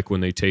don't like when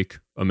they take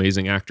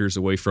amazing actors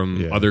away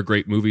from other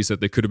great movies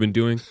that they could have been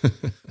doing.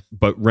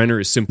 But Renner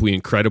is simply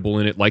incredible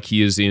in it, like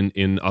he is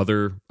in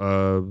other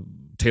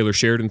Taylor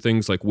Sheridan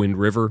things like Wind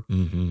River.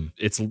 Mm-hmm.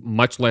 It's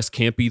much less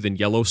campy than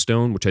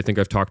Yellowstone, which I think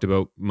I've talked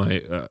about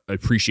my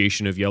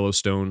appreciation of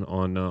Yellowstone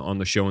on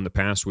the show in the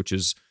past, which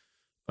is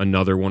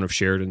another one of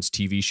Sheridan's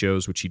TV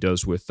shows, which he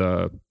does with,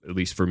 at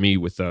least for me,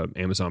 with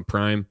Amazon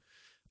Prime.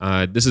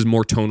 This is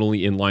more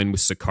tonally in line with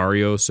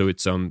Sicario, so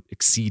it's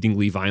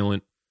exceedingly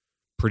violent,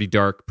 pretty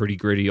dark, pretty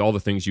gritty, all the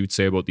things you would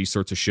say about these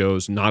sorts of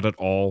shows. Not at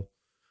all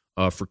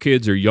for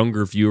kids or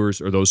younger viewers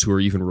or those who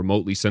are even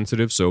remotely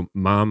sensitive. So,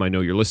 Mom, I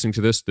know you're listening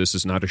to this. This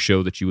is not a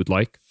show that you would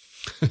like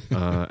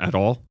at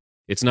all.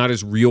 It's not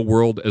as real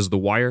world as The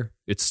Wire.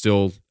 It's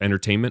still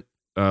entertainment,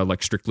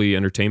 like strictly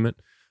entertainment.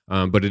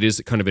 But it is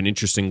kind of an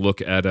interesting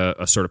look at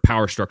a sort of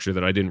power structure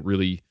that I didn't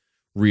really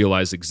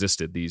realize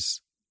existed.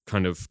 These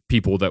kind of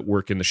people that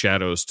work in the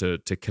shadows to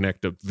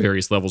connect to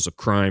various levels of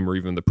crime or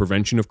even the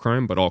prevention of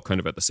crime, but all kind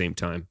of at the same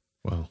time.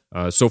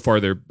 Wow. So far,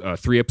 they're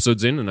 3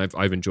 episodes in, and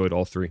I've enjoyed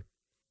all 3.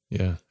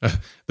 Yeah.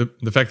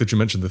 The fact that you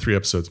mentioned the 3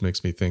 episodes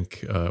makes me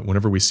think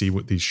whenever we see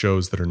what these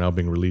shows that are now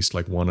being released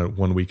like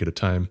one week at a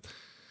time,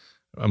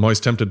 I'm always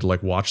tempted to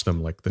like watch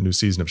them. Like the new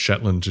season of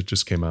Shetland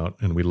just came out,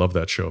 and we love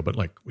that show. But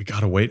like we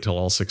gotta wait till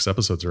all 6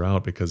 episodes are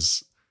out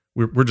because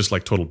we're just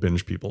like total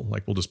binge people.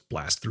 Like we'll just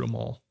blast through them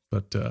all.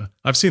 But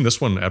I've seen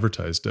this one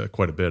advertised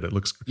quite a bit. It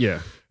looks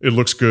good. It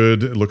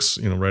looks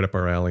right up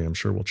our alley. I'm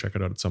sure we'll check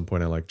it out at some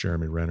point. I like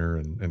Jeremy Renner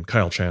and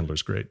Kyle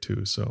Chandler's great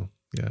too. So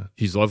yeah,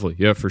 he's lovely.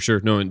 Yeah, for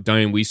sure. No, and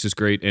Diane Weiss is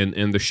great,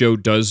 and the show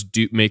does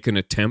make an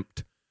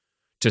attempt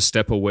to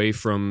step away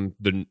from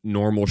the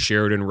normal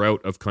Sheridan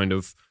route of kind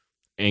of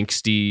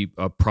angsty,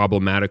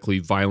 problematically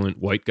violent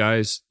white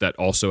guys that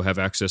also have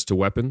access to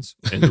weapons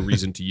and a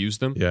reason to use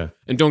them. Yeah.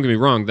 And don't get me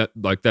wrong,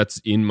 that's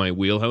in my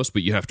wheelhouse,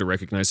 but you have to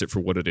recognize it for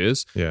what it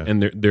is. Yeah.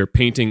 And they're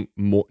painting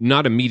more,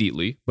 not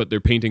immediately, but they're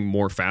painting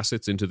more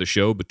facets into the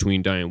show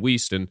between Diane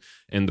Weiss and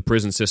the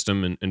prison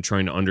system and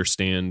trying to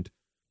understand.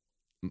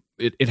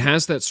 It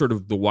has that sort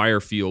of The Wire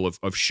feel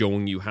of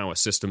showing you how a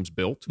system's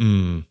built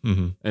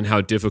and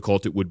how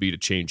difficult it would be to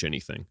change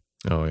anything.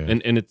 Oh yeah,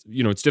 and it's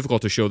it's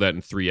difficult to show that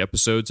in 3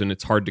 episodes, and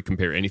it's hard to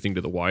compare anything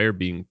to The Wire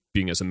being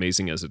as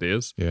amazing as it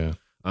is. Yeah,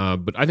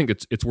 but I think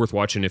it's worth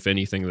watching if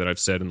anything that I've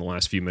said in the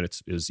last few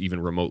minutes is even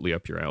remotely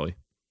up your alley.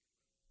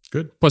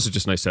 Good. Plus, it's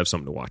just nice to have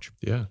something to watch.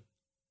 Yeah,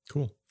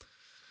 cool.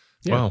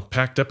 Yeah. Wow,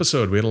 packed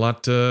episode. We had a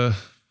lot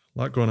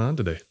going on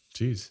today.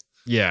 Jeez.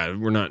 Yeah,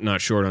 we're not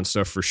short on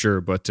stuff for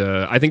sure, but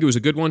I think it was a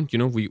good one.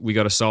 We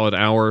got a solid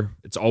hour.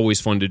 It's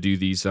always fun to do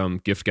these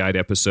gift guide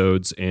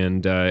episodes,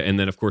 and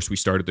then of course we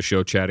started the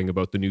show chatting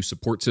about the new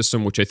support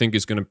system, which I think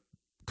is going to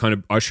kind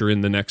of usher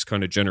in the next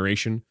kind of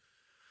generation.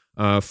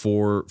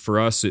 For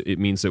us, it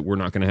means that we're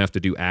not going to have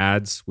to do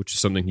ads, which is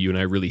something you and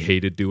I really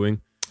hated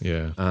doing.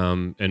 Yeah.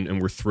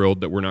 And we're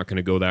thrilled that we're not going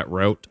to go that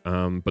route.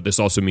 But this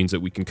also means that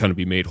we can kind of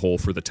be made whole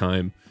for the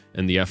time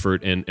and the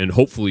effort, and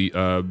hopefully,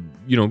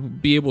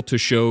 be able to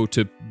show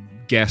to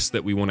guests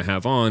that we want to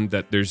have on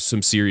that there's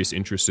some serious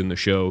interest in the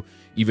show,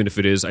 even if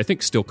it is, I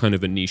think, still kind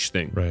of a niche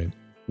thing. Right.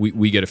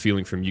 We get a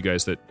feeling from you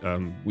guys that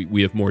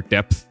we have more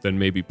depth than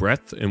maybe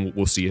breadth, and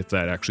we'll see if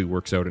that actually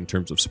works out in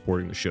terms of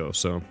supporting the show.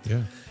 So,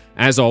 yeah.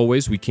 As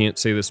always, we can't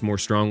say this more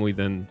strongly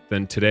than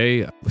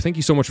today. Thank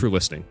you so much for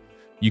listening.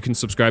 You can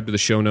subscribe to the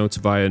show notes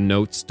via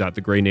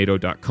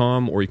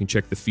notes.thegreynato.com, or you can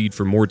check the feed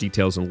for more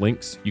details and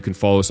links. You can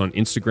follow us on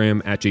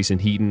Instagram at Jason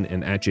Heaton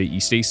and at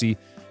JEStacy.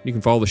 You can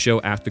follow the show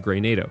at The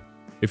Grey NATO.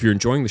 If you're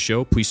enjoying the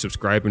show, please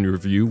subscribe and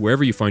review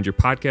wherever you find your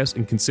podcast,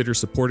 and consider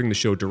supporting the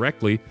show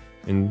directly,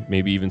 and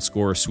maybe even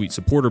score a sweet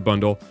supporter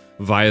bundle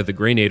via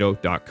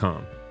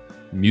thegreynato.com.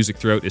 Music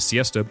throughout is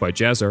Siesta by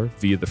Jazzar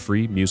via the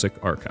Free Music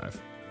Archive.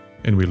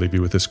 And we leave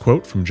you with this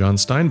quote from John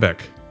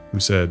Steinbeck, who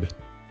said,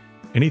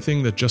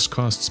 "Anything that just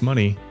costs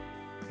money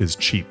is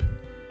cheap."